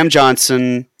Cam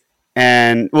Johnson.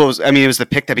 And it was the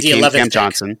pick that became Cam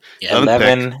Johnson. Yeah.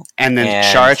 11 pick. And then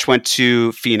Saric went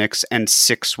to Phoenix and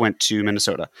 6 went to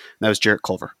Minnesota. And that was Jarrett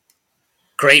Culver.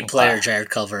 Great player, Jarrett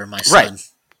Culver, my son.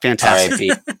 Right.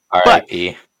 Fantastic.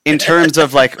 R.I.P. In terms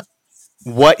of like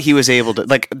what he was able to,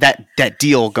 like that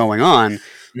deal going on,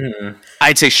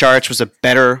 I'd say Saric was a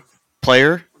better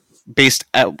player based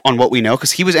on what we know,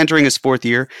 because he was entering his 4th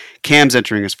year. Cam's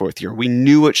entering his 4th year. We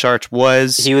knew what Saric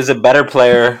was. He was a better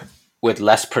player with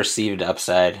less perceived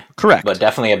upside. Correct. But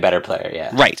definitely a better player, yeah.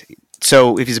 Right.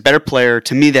 So if he's a better player,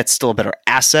 to me, that's still a better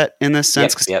asset in this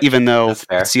sense, because even though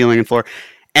ceiling and floor.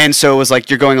 And so it was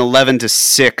like you're going 11 to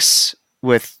 6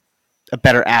 with a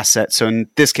better asset. So in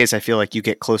this case, I feel like you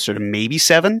get closer to maybe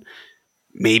 7,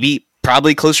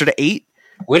 probably closer to 8.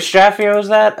 Which draft year was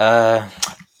that?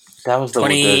 That was the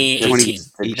 2018.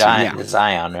 The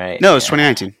Zion, right? No, it was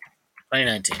 2019.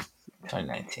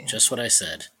 2019. Just what I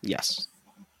said. Yes.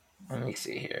 Let me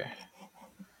see here.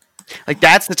 Like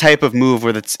that's the type of move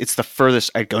where it's the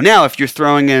furthest I'd go. Now, if you're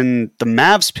throwing in the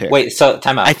Mavs pick, wait, so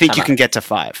time out. I think you can get to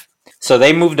 5. So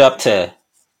they moved up to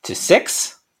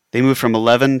 6. They moved from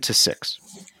 11 to 6.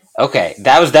 Okay,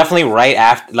 that was definitely right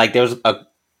after. Like there was a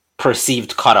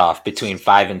perceived cutoff between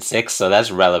 5 and 6, so that's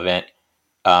relevant.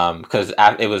 Because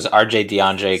it was RJ,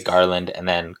 DeAndre, Garland, and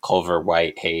then Culver,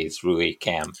 White, Hayes, Rui,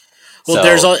 Cam.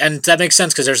 Well, and that makes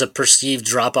sense because there's a perceived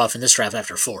drop off in this draft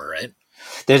after 4, right?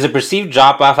 There's a perceived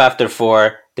drop off after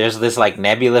 4. There's this like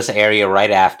nebulous area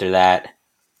right after that,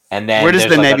 and then where does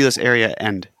the nebulous area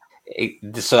end?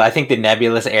 So I think the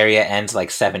nebulous area ends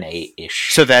like 7,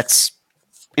 8-ish. So that's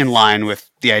in line with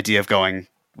the idea of going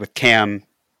with Cam,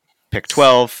 pick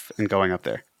 12, and going up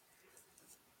there.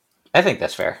 I think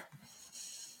that's fair.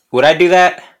 Would I do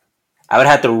that? I would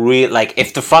have to like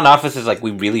if the front office is like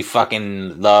we really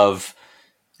fucking love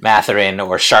Matherin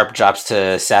or Sharp drops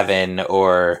to 7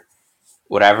 or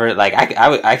whatever. Like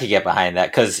I could get behind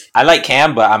that because I like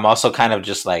Cam, but I'm also kind of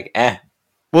just like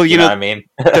Well, you know what I mean?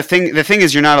 the thing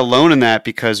is, you're not alone in that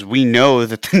because we know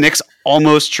that the Knicks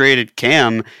almost traded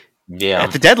Cam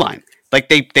at the deadline. Like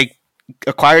they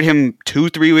acquired him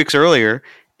 2-3 weeks earlier,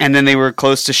 and then they were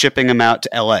close to shipping him out to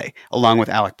LA along with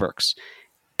Alec Burks.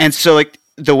 And so, like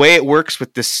the way it works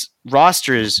with this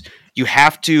roster is you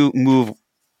have to move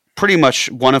pretty much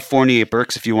one of Fournier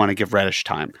Burks if you want to give Reddish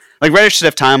time. Like Reddish should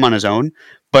have time on his own,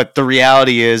 but the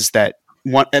reality is that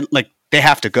they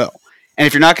have to go. And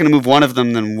if you're not going to move one of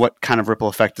them, then what kind of ripple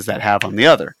effect does that have on the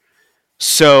other?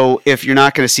 So if you're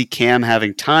not going to see Cam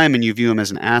having time and you view him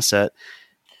as an asset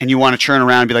and you want to turn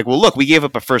around and be like, well, look, we gave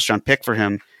up a first round pick for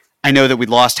him. I know that we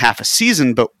lost half a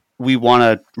season, but we want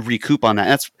to recoup on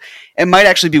that. It might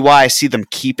actually be why I see them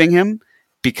keeping him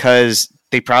because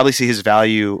they probably see his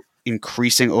value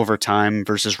increasing over time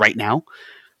versus right now.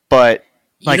 But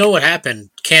you know what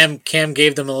happened? Cam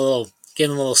gave them a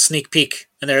little sneak peek,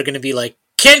 and they're going to be like,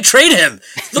 "Can't trade him.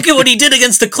 Look at what he did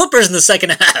against the Clippers in the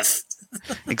second half."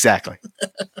 Exactly.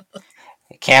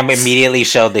 Cam immediately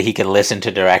showed that he could listen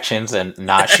to directions and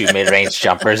not shoot mid-range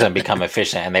jumpers and become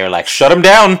efficient. And they were like, "Shut him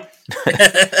down."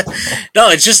 No,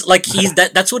 it's just like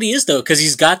that's what he is though, because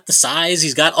he's got the size,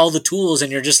 he's got all the tools,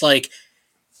 and you're just like,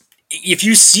 if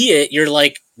you see it, you're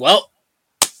like, well,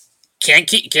 can't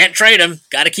trade him,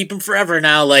 got to keep him forever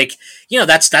now. Like,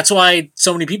 that's why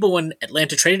so many people when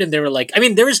Atlanta traded him, they were like, I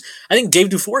think Dave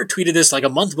Dufour tweeted this like a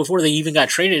month before they even got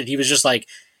traded. He was just like,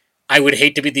 I would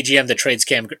hate to be the GM that trades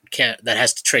Cam that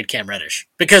has to trade Cam Reddish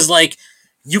because like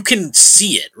you can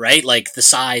see it, right? Like the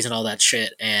size and all that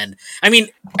shit. And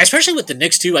especially with the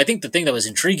Knicks too, I think the thing that was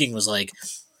intriguing was like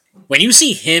when you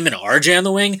see him and RJ on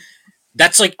the wing,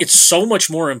 that's like, it's so much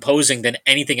more imposing than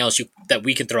anything else that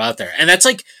we can throw out there. And that's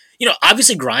like,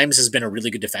 obviously Grimes has been a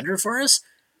really good defender for us,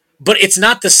 but it's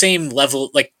not the same level.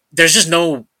 Like there's just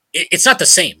it's not the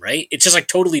same, right? It's just like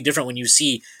totally different when you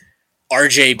see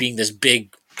RJ being this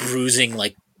big bruising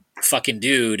like fucking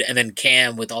dude, and then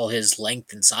Cam with all his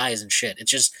length and size and shit.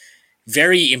 It's just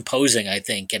very imposing, I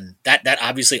think, and that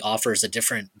obviously offers a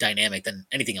different dynamic than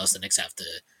anything else the Knicks have to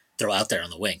throw out there on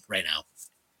the wing right now.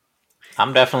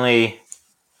 I'm definitely,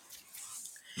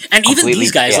 and even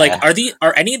these guys, like,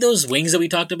 are any of those wings that we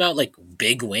talked about like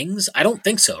big wings? I don't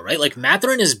think so, right? Like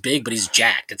Matherin is big, but he's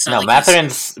jacked. It's not. No, like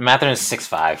Matherin's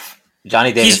 6'5".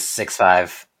 Johnny Davis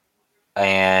 6'5",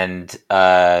 and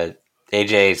AJ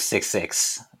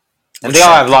 6'6". And they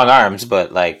all have long arms,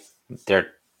 but like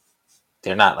they're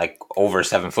not like over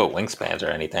 7 foot wingspans or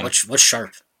anything. What's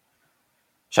Sharp?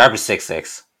 Sharp is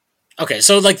 6'6". Okay,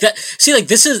 so like that. See, like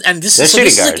this is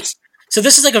shooting guards. So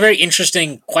this is like a very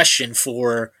interesting question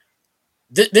for.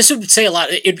 This would say a lot.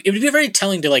 It would be very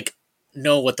telling to like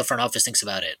know what the front office thinks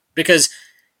about it because,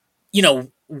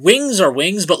 wings are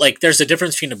wings, but like there's a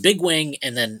difference between a big wing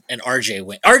and then an RJ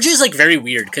wing. RJ is like very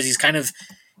weird because he's kind of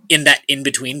in that in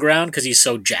between ground because he's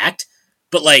so jacked.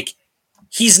 But like,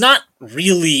 he's not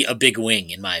really a big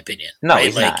wing, in my opinion. No, right?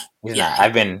 he's not. He's not.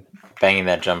 I've been banging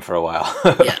that drum for a while.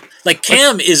 Yeah, like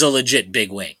Cam is a legit big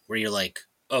wing, where you're like,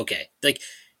 okay, like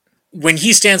when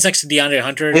he stands next to DeAndre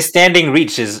Hunter, his standing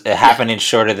reach is half an inch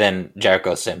shorter than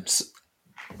Jericho Sims.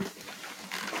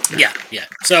 Yeah.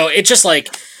 So it's just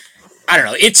like, I don't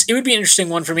know. It would be an interesting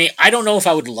one for me. I don't know if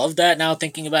I would love that now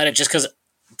thinking about it, just because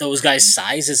those guys'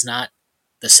 size is not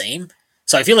the same.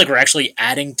 So I feel like we're actually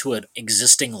adding to an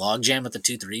existing logjam with the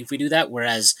 2-3 if we do that.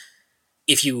 Whereas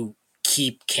if you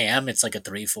keep Cam, it's like a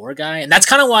 3-4 guy. And that's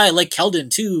kind of why I like Keldon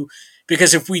too,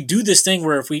 because if we do this thing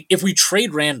where if we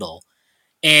trade Randall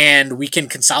and we can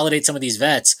consolidate some of these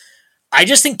vets, I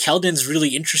just think Keldon's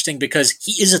really interesting because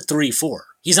he is a 3-4.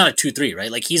 He's not a 2-3,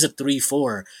 right? Like he's a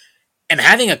 3-4. And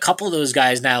having a couple of those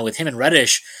guys now with him and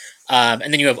Reddish, and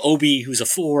then you have Obi who's a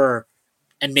 4,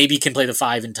 and maybe can play the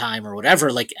 5 in time or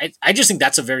whatever. Like, I just think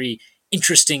that's a very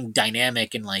interesting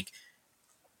dynamic and like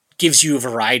gives you a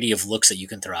variety of looks that you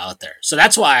can throw out there. So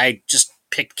that's why I just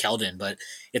picked Keldon. But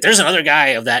if there's another guy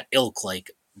of that ilk, like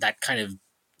that kind of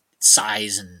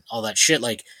size and all that shit,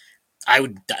 like I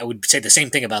would say the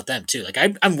same thing about them too. Like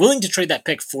I'm willing to trade that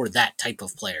pick for that type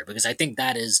of player because I think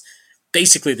that is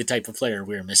basically the type of player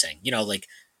we're missing. Like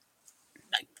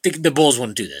the Bulls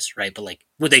wouldn't do this, right? But like,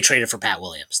 would they trade it for Pat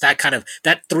Williams? That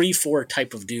 3-4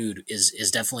 type of dude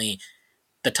is definitely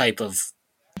the type of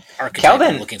archetype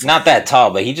I'm looking for. Not that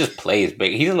tall, but he just plays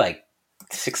big. He's like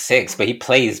 6'6", but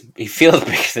he feels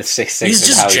bigger than 6'6". He's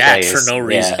just jacked for no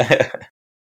reason. Yeah.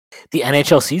 The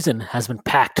NHL season has been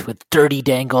packed with dirty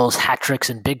dangles, hat tricks,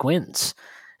 and big wins.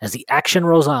 As the action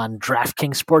rolls on,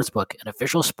 DraftKings Sportsbook, an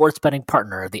official sports betting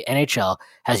partner of the NHL,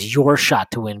 has your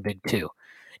shot to win big too.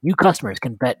 New customers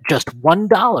can bet just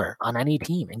 $1 on any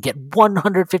team and get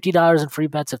 $150 in free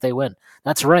bets if they win.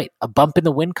 That's right, a bump in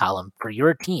the win column for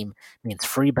your team means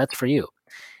free bets for you.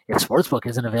 If Sportsbook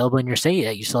isn't available in your state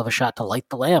yet, you still have a shot to light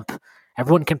the lamp.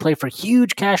 Everyone can play for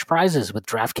huge cash prizes with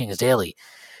DraftKings Daily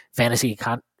fantasy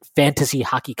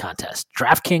hockey contest.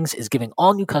 DraftKings is giving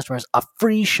all new customers a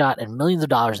free shot at millions of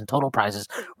dollars in total prizes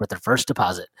with their first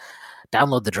deposit.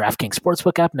 Download the DraftKings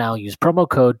Sportsbook app now. Use promo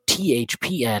code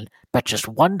THPN. Bet just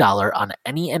 $1 on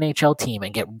any NHL team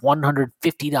and get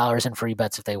 $150 in free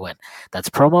bets if they win. That's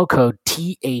promo code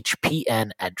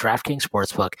THPN at DraftKings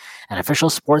Sportsbook, an official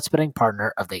sports betting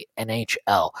partner of the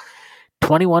NHL.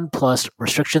 21 plus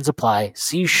restrictions apply.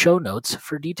 See show notes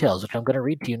for details, which I'm going to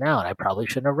read to you now, and I probably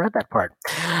shouldn't have read that part.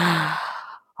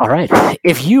 All right.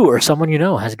 If you or someone you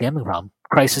know has a gambling problem,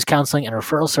 crisis counseling and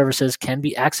referral services can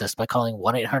be accessed by calling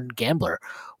 1-800-GAMBLER,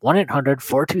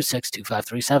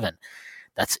 1-800-426-2537.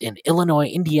 That's in Illinois,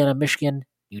 Indiana, Michigan,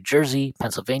 New Jersey,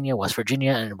 Pennsylvania, West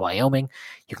Virginia, and Wyoming.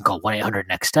 You can call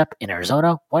 1-800-NEXT-STEP in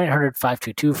Arizona,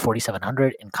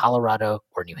 1-800-522-4700 in Colorado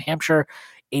or New Hampshire,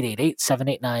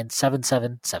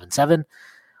 888-789-7777,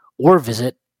 or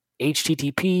visit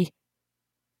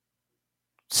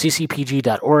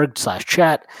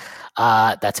http://ccpg.org/chat.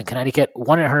 That's in Connecticut.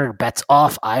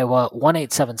 1-800-BETS-OFF, Iowa,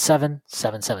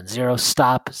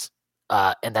 1-877-770-STOP,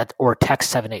 and that, or text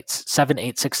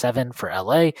 7867 for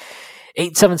LA,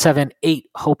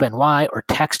 877-8-HOPE-NY, or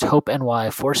text HOPE-NY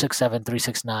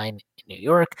 467-369 in New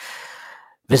York.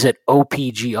 Visit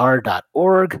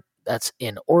opgr.org. That's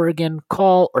in Oregon.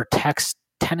 Call or text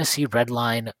Tennessee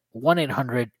Redline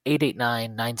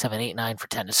 1-800-889-9789 for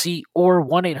Tennessee, or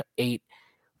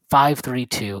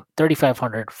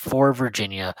 1-888-532-3500 for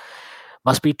Virginia.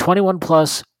 Must be 21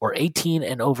 plus or 18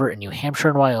 and over in New Hampshire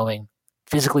and Wyoming.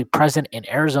 Physically present in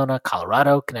Arizona,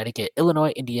 Colorado, Connecticut,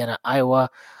 Illinois, Indiana, Iowa,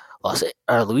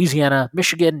 Louisiana,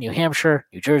 Michigan, New Hampshire,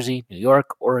 New Jersey, New York,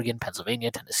 Oregon,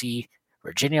 Pennsylvania, Tennessee,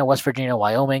 Virginia, West Virginia,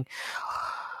 Wyoming.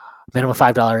 Minimum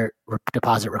 $5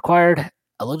 deposit required.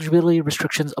 Eligibility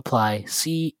restrictions apply.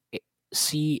 See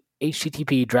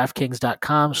http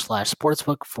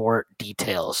draftkings.com/sportsbook for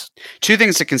details. Two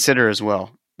things to consider as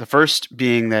well. The first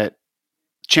being that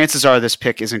chances are this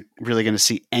pick isn't really going to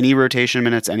see any rotation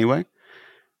minutes anyway.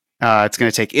 It's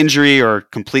going to take injury or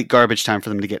complete garbage time for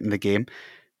them to get in the game.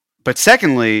 But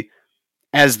secondly,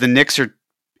 as the Knicks are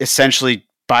essentially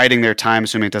biding their time,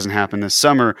 assuming it doesn't happen this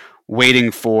summer, waiting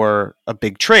for a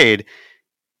big trade,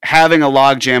 having a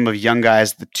logjam of young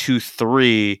guys, the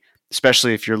 2-3,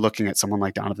 especially if you're looking at someone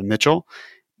like Donovan Mitchell,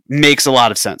 makes a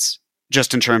lot of sense,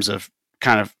 just in terms of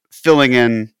kind of filling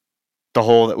in the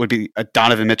hole that would be a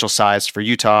Donovan Mitchell size for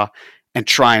Utah and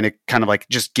trying to kind of like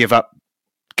just give up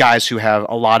guys who have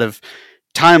a lot of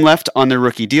time left on their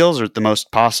rookie deals, or the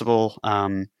most possible,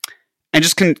 and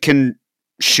just can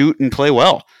shoot and play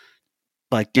well.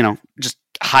 Like, just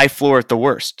high floor at the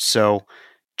worst. So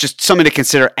just something to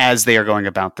consider as they are going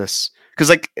about this. Because,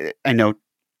 like, I know,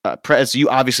 Prez, you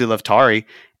obviously love Tari,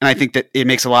 and I think that it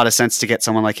makes a lot of sense to get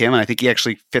someone like him, and I think he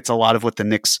actually fits a lot of what the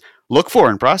Knicks look for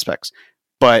in prospects.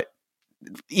 But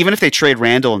even if they trade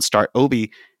Randall and start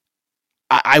Obi,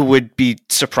 I would be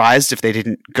surprised if they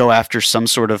didn't go after some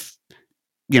sort of,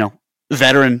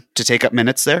 veteran to take up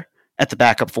minutes there at the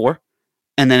backup four.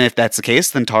 And then if that's the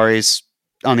case, then Tari's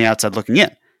on the outside looking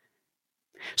in.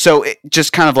 So it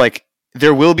just kind of like,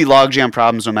 there will be logjam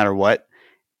problems no matter what.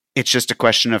 It's just a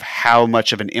question of how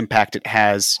much of an impact it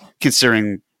has,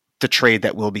 considering the trade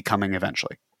that will be coming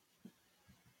eventually.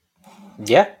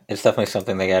 Yeah, it's definitely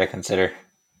something they got to consider.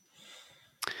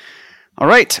 All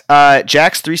right,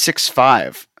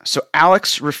 Jax365. So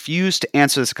Alex refused to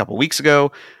answer this a couple weeks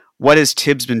ago. What has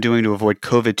Tibbs been doing to avoid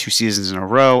COVID 2 seasons in a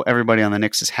row? Everybody on the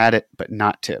Knicks has had it, but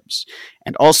not Tibbs.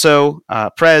 And also,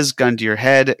 Prez, gun to your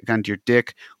head, gun to your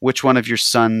dick. Which one of your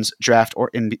sons, draft or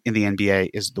in the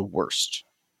NBA, is the worst?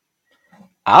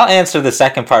 I'll answer the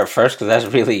second part first because that's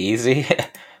really easy.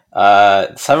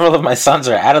 Several of my sons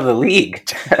are out of the league.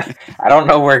 I don't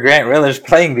know where Grant Riller's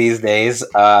playing these days.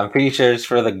 I'm pretty sure it's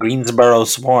for the Greensboro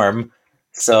Swarm.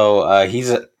 So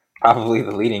he's probably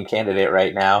the leading candidate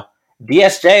right now.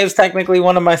 DSJ is technically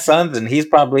one of my sons, and it's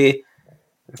probably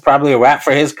a wrap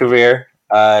for his career.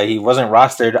 He wasn't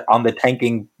rostered on the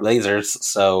tanking Blazers,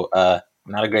 so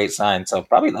not a great sign. So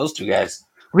probably those two guys.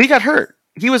 Well, he got hurt.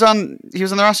 He was on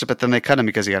the roster, but then they cut him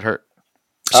because he got hurt.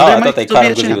 So I thought they cut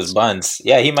him because he was buns.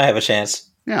 Yeah, he might have a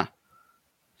chance. Yeah.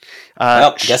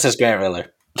 Well, guess it's Grant Riller.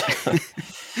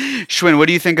 Schwinn, what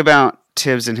do you think about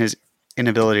Tibbs and his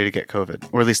inability to get COVID,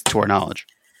 or at least to our knowledge?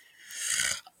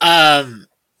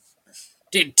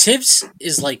 Dude, Tibbs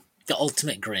is like the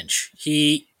ultimate Grinch.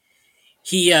 He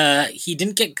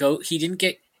didn't get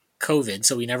COVID,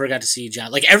 so we never got to see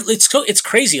John. Like it's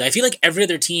crazy. I feel like every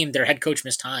other team, their head coach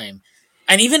missed time,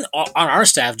 and even on our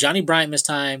staff, Johnny Bryant missed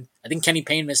time. I think Kenny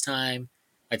Payne missed time.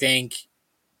 I think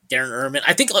Darren Erman.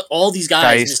 I think like, all these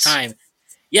guys missed time.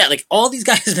 Yeah, like all these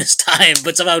guys missed time,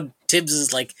 but somehow Tibbs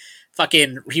is like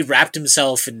fucking. He wrapped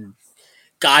himself in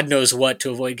God knows what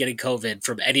to avoid getting COVID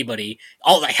from anybody.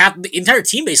 The entire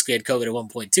team basically had COVID at one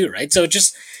point too, right? So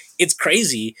it's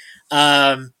crazy.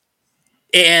 And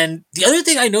the other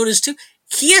thing I noticed too,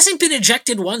 he hasn't been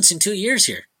ejected once in 2 years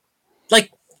here.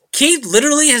 Like, Cade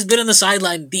literally has been on the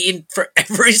sideline for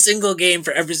every single game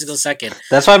for every single second.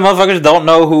 That's why motherfuckers don't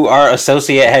know who our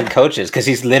associate head coach is, because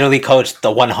he's literally coached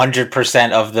the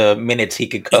 100% of the minutes he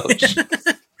could coach.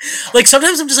 Like,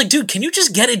 sometimes I'm just like, dude, can you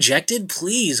just get ejected,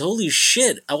 please? Holy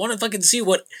shit. I want to fucking see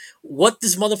what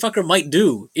this motherfucker might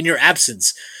do in your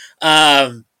absence.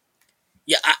 I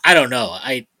don't know.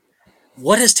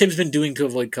 What has Tibbs been doing to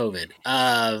avoid COVID?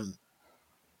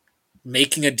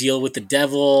 Making a deal with the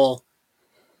devil.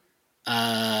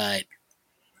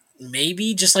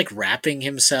 Maybe just like wrapping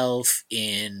himself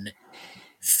in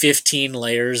 15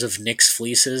 layers of Knicks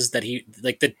fleeces that he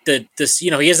like he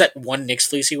has that one Knicks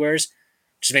fleece he wears.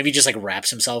 Just maybe just like wraps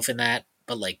himself in that,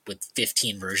 but like with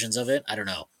 15 versions of it. I don't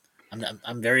know. I'm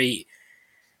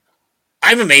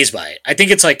amazed by it. I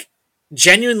think it's like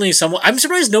genuinely I'm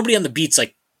surprised nobody on the beats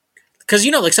like, because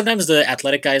like sometimes the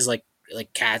athletic guys like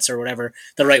Cats or whatever,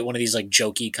 they'll write one of these like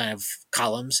jokey kind of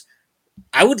columns.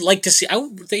 I would like to see.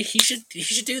 He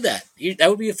should do that. That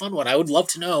would be a fun one. I would love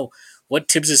to know what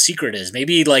Tibbs' secret is.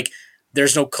 Maybe like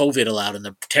there's no COVID allowed in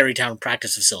the Terrytown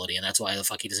practice facility, and that's why the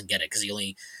fuck he doesn't get it, because he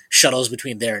only shuttles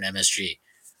between there and MSG.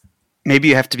 Maybe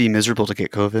you have to be miserable to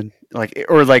get COVID.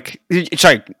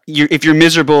 If you're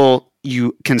miserable,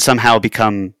 you can somehow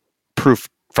become proof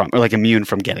from or like immune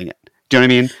from getting it. Do you know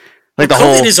what I mean? Like the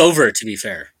COVID is over. To be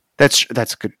fair, that's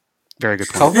a good, very good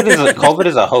point. COVID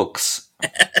is a hoax.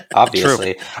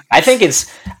 Obviously, true. I think this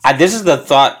is the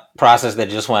thought process that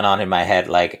just went on in my head.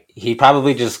 Like, he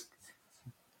probably just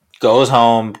goes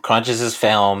home, crunches his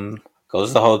film, goes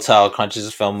to the hotel, crunches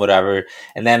his film, whatever.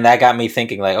 And then that got me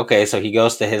thinking, like, okay, so he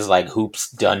goes to his like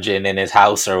hoops dungeon in his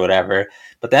house or whatever.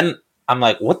 But then I'm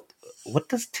like, what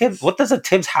does a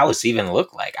Tibbs house even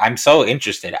look like? I'm so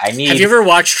interested. Have you ever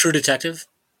watched True Detective?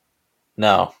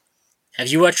 No. Have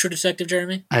you watched True Detective,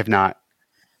 Jeremy? I have not.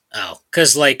 Oh,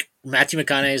 because like Matthew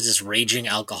McConaughey is this raging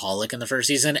alcoholic in the first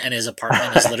season, and his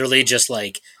apartment is literally just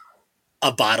like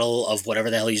a bottle of whatever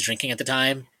the hell he's drinking at the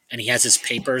time, and he has his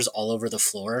papers all over the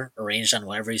floor, arranged on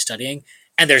whatever he's studying,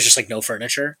 and there's just like no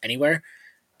furniture anywhere.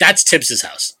 That's Tibbs'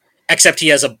 house, except he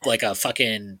has a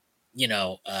fucking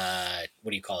what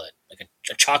do you call it? Like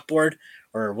a chalkboard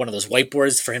or one of those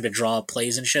whiteboards for him to draw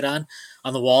plays and shit on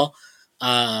the wall,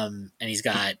 and he's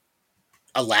got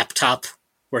a laptop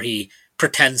where he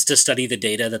pretends to study the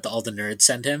data that all the nerds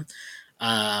send him,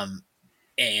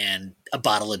 and a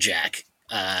bottle of Jack.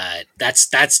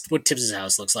 That's what Tibbs'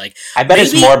 house looks like. I bet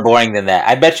it's more boring than that.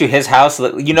 I bet you his house,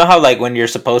 you know how like when you're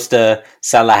supposed to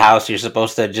sell a house, you're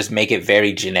supposed to just make it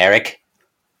very generic?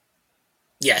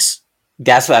 Yes.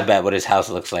 That's what I bet what his house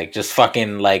looks like. Just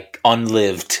fucking like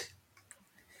unlived.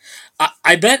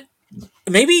 I bet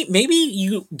maybe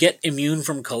you get immune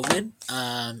from COVID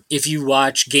if you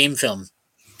watch game film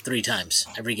 3 times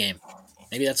every game.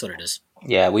 Maybe that's what it is.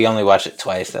 Yeah, we only watch it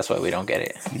twice. That's why we don't get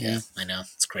it. Yeah, I know.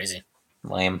 It's crazy.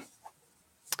 Lame.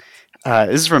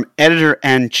 This is from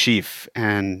Editor-in-Chief,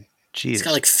 and geez, it's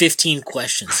got like 15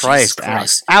 questions. Christ.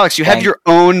 Alex, you have your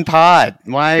own pod.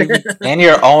 Why? And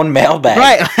your own mailbag.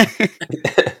 Right.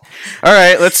 All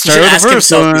right, let's start with the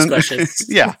first one. These questions.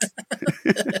 Yeah.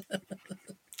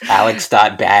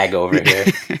 Alex.bag over here.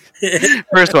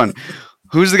 First one.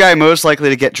 Who's the guy most likely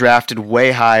to get drafted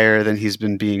way higher than he's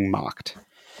been being mocked?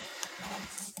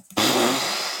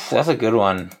 That's a good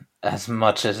one. As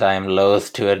much as I am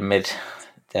loath to admit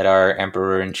that our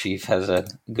Emperor-in-Chief has a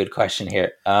good question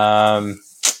here. I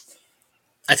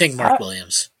think Mark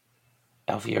Williams.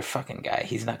 Oh, you're a fucking guy.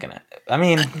 He's not going to... I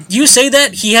mean... You say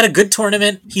that. He had a good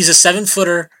tournament. He's a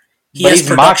 7-footer. He has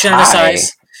production on his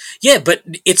size. Yeah, but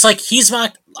it's like he's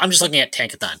mocked... I'm just looking at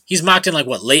Tankathon. He's mocked in like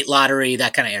what? Late lottery,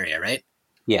 that kind of area, right?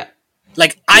 Yeah.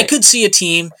 Like, yeah. I could see a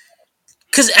team...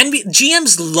 Because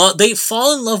GMs, they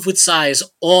fall in love with size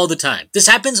all the time. This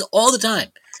happens all the time.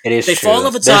 It is They true. fall in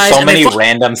love with There's size. so many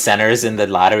random centers in the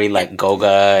lottery, like Goga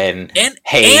and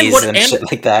Hayes and shit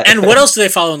like that. And what else do they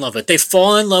fall in love with? They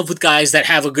fall in love with guys that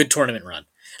have a good tournament run.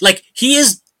 Like, he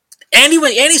is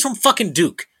Andy's from fucking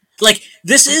Duke. Like,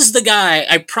 this is the guy.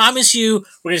 I promise you,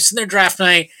 we're gonna sit there draft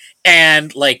night,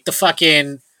 and like the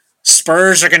fucking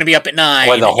Spurs are gonna be up at 9,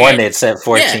 or the Hornets at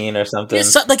 14 or something. Yeah,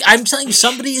 so, like, I'm telling you,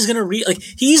 somebody is gonna like.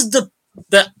 He's the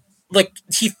like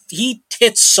he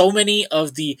hits so many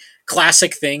of the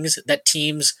classic things that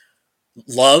teams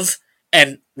love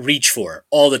and reach for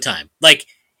all the time. Like,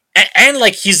 and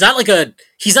like he's not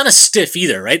a stiff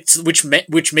either, right?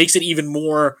 Which makes it even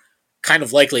more kind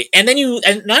of likely. And then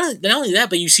not only that,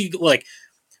 but you see like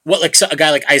a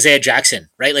guy like Isaiah Jackson,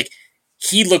 right? Like,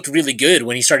 he looked really good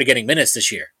when he started getting minutes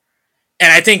this year.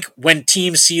 And I think when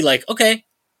teams see like, okay,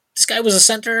 this guy was a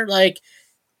center, like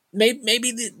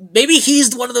maybe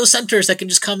he's one of those centers that can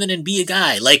just come in and be a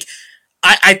guy. Like,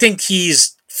 I think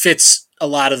fits a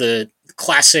lot of the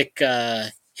classic,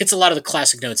 hits a lot of the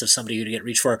classic notes of somebody who to get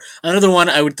reached for. Another one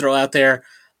I would throw out there,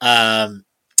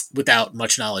 without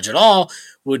much knowledge at all,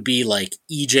 would be like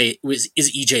EJ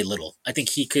Little. I think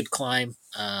he could climb.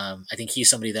 I think he's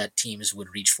somebody that teams would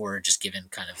reach for, just given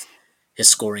kind of his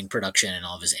scoring production and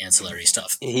all of his ancillary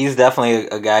stuff. He's definitely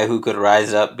a guy who could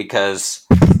rise up because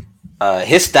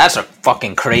his stats are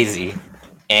fucking crazy,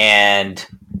 and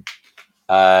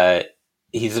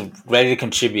he's ready to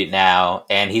contribute now,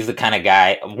 and he's the kind of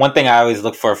guy. One thing I always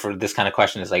look for this kind of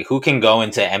question is like, who can go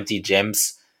into empty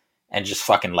gyms and just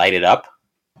fucking light it up,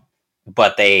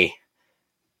 but they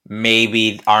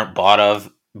maybe aren't bought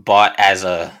as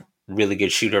a really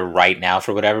good shooter right now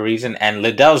for whatever reason. And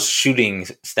Liddell's shooting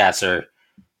stats are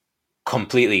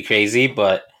completely crazy,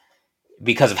 but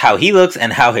because of how he looks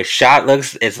and how his shot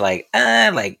looks, it's like,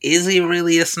 is he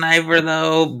really a sniper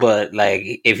though? But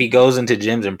like, if he goes into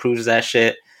gyms and proves that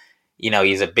shit,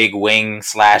 he's a big wing /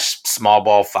 small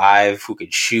ball 5 who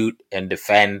could shoot and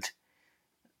defend.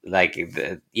 Like,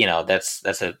 that's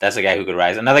a guy who could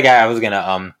rise. Another guy I was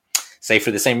gonna say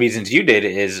for the same reasons you did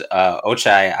is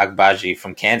Ochai Agbaji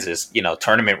from Kansas.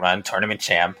 Tournament run, tournament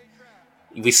champ.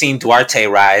 We've seen Duarte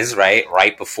rise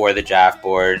right before the draft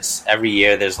boards. Every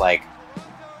year there's like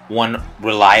one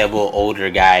reliable older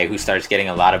guy who starts getting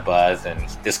a lot of buzz, and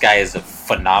this guy is a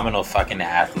phenomenal fucking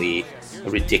athlete, a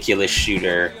ridiculous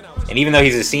shooter, and even though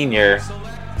he's a senior,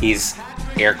 he's,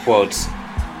 air quotes,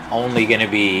 only going to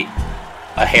be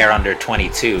a hair under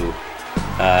 22,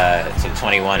 so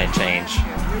 21 and change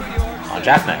on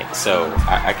draft night. So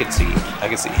I could see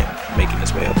him making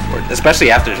his way up the board, especially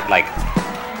after like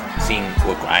seeing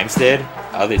what Grimes did.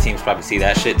 Other teams probably see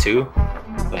that shit too.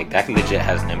 Like, that legit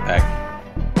has an impact.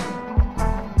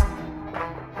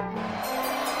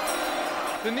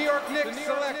 The New York Knicks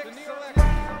select.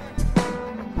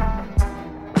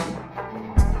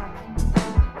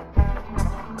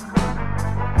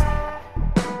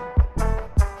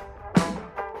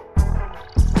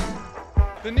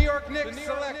 The New York Knicks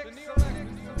select.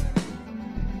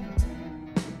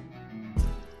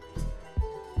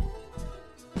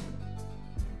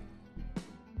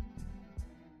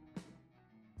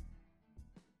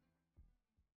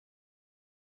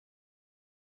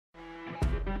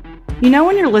 You know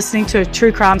when you're listening to a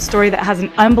true crime story that has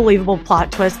an unbelievable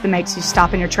plot twist that makes you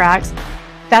stop in your tracks?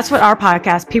 That's what our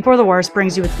podcast, People Are the Worst,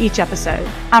 brings you with each episode.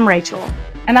 I'm Rachel.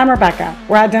 And I'm Rebecca.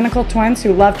 We're identical twins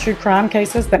who love true crime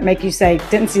cases that make you say,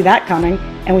 didn't see that coming,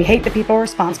 and we hate the people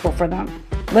responsible for them.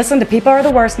 Listen to People Are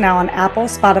the Worst now on Apple,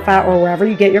 Spotify, or wherever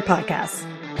you get your podcasts.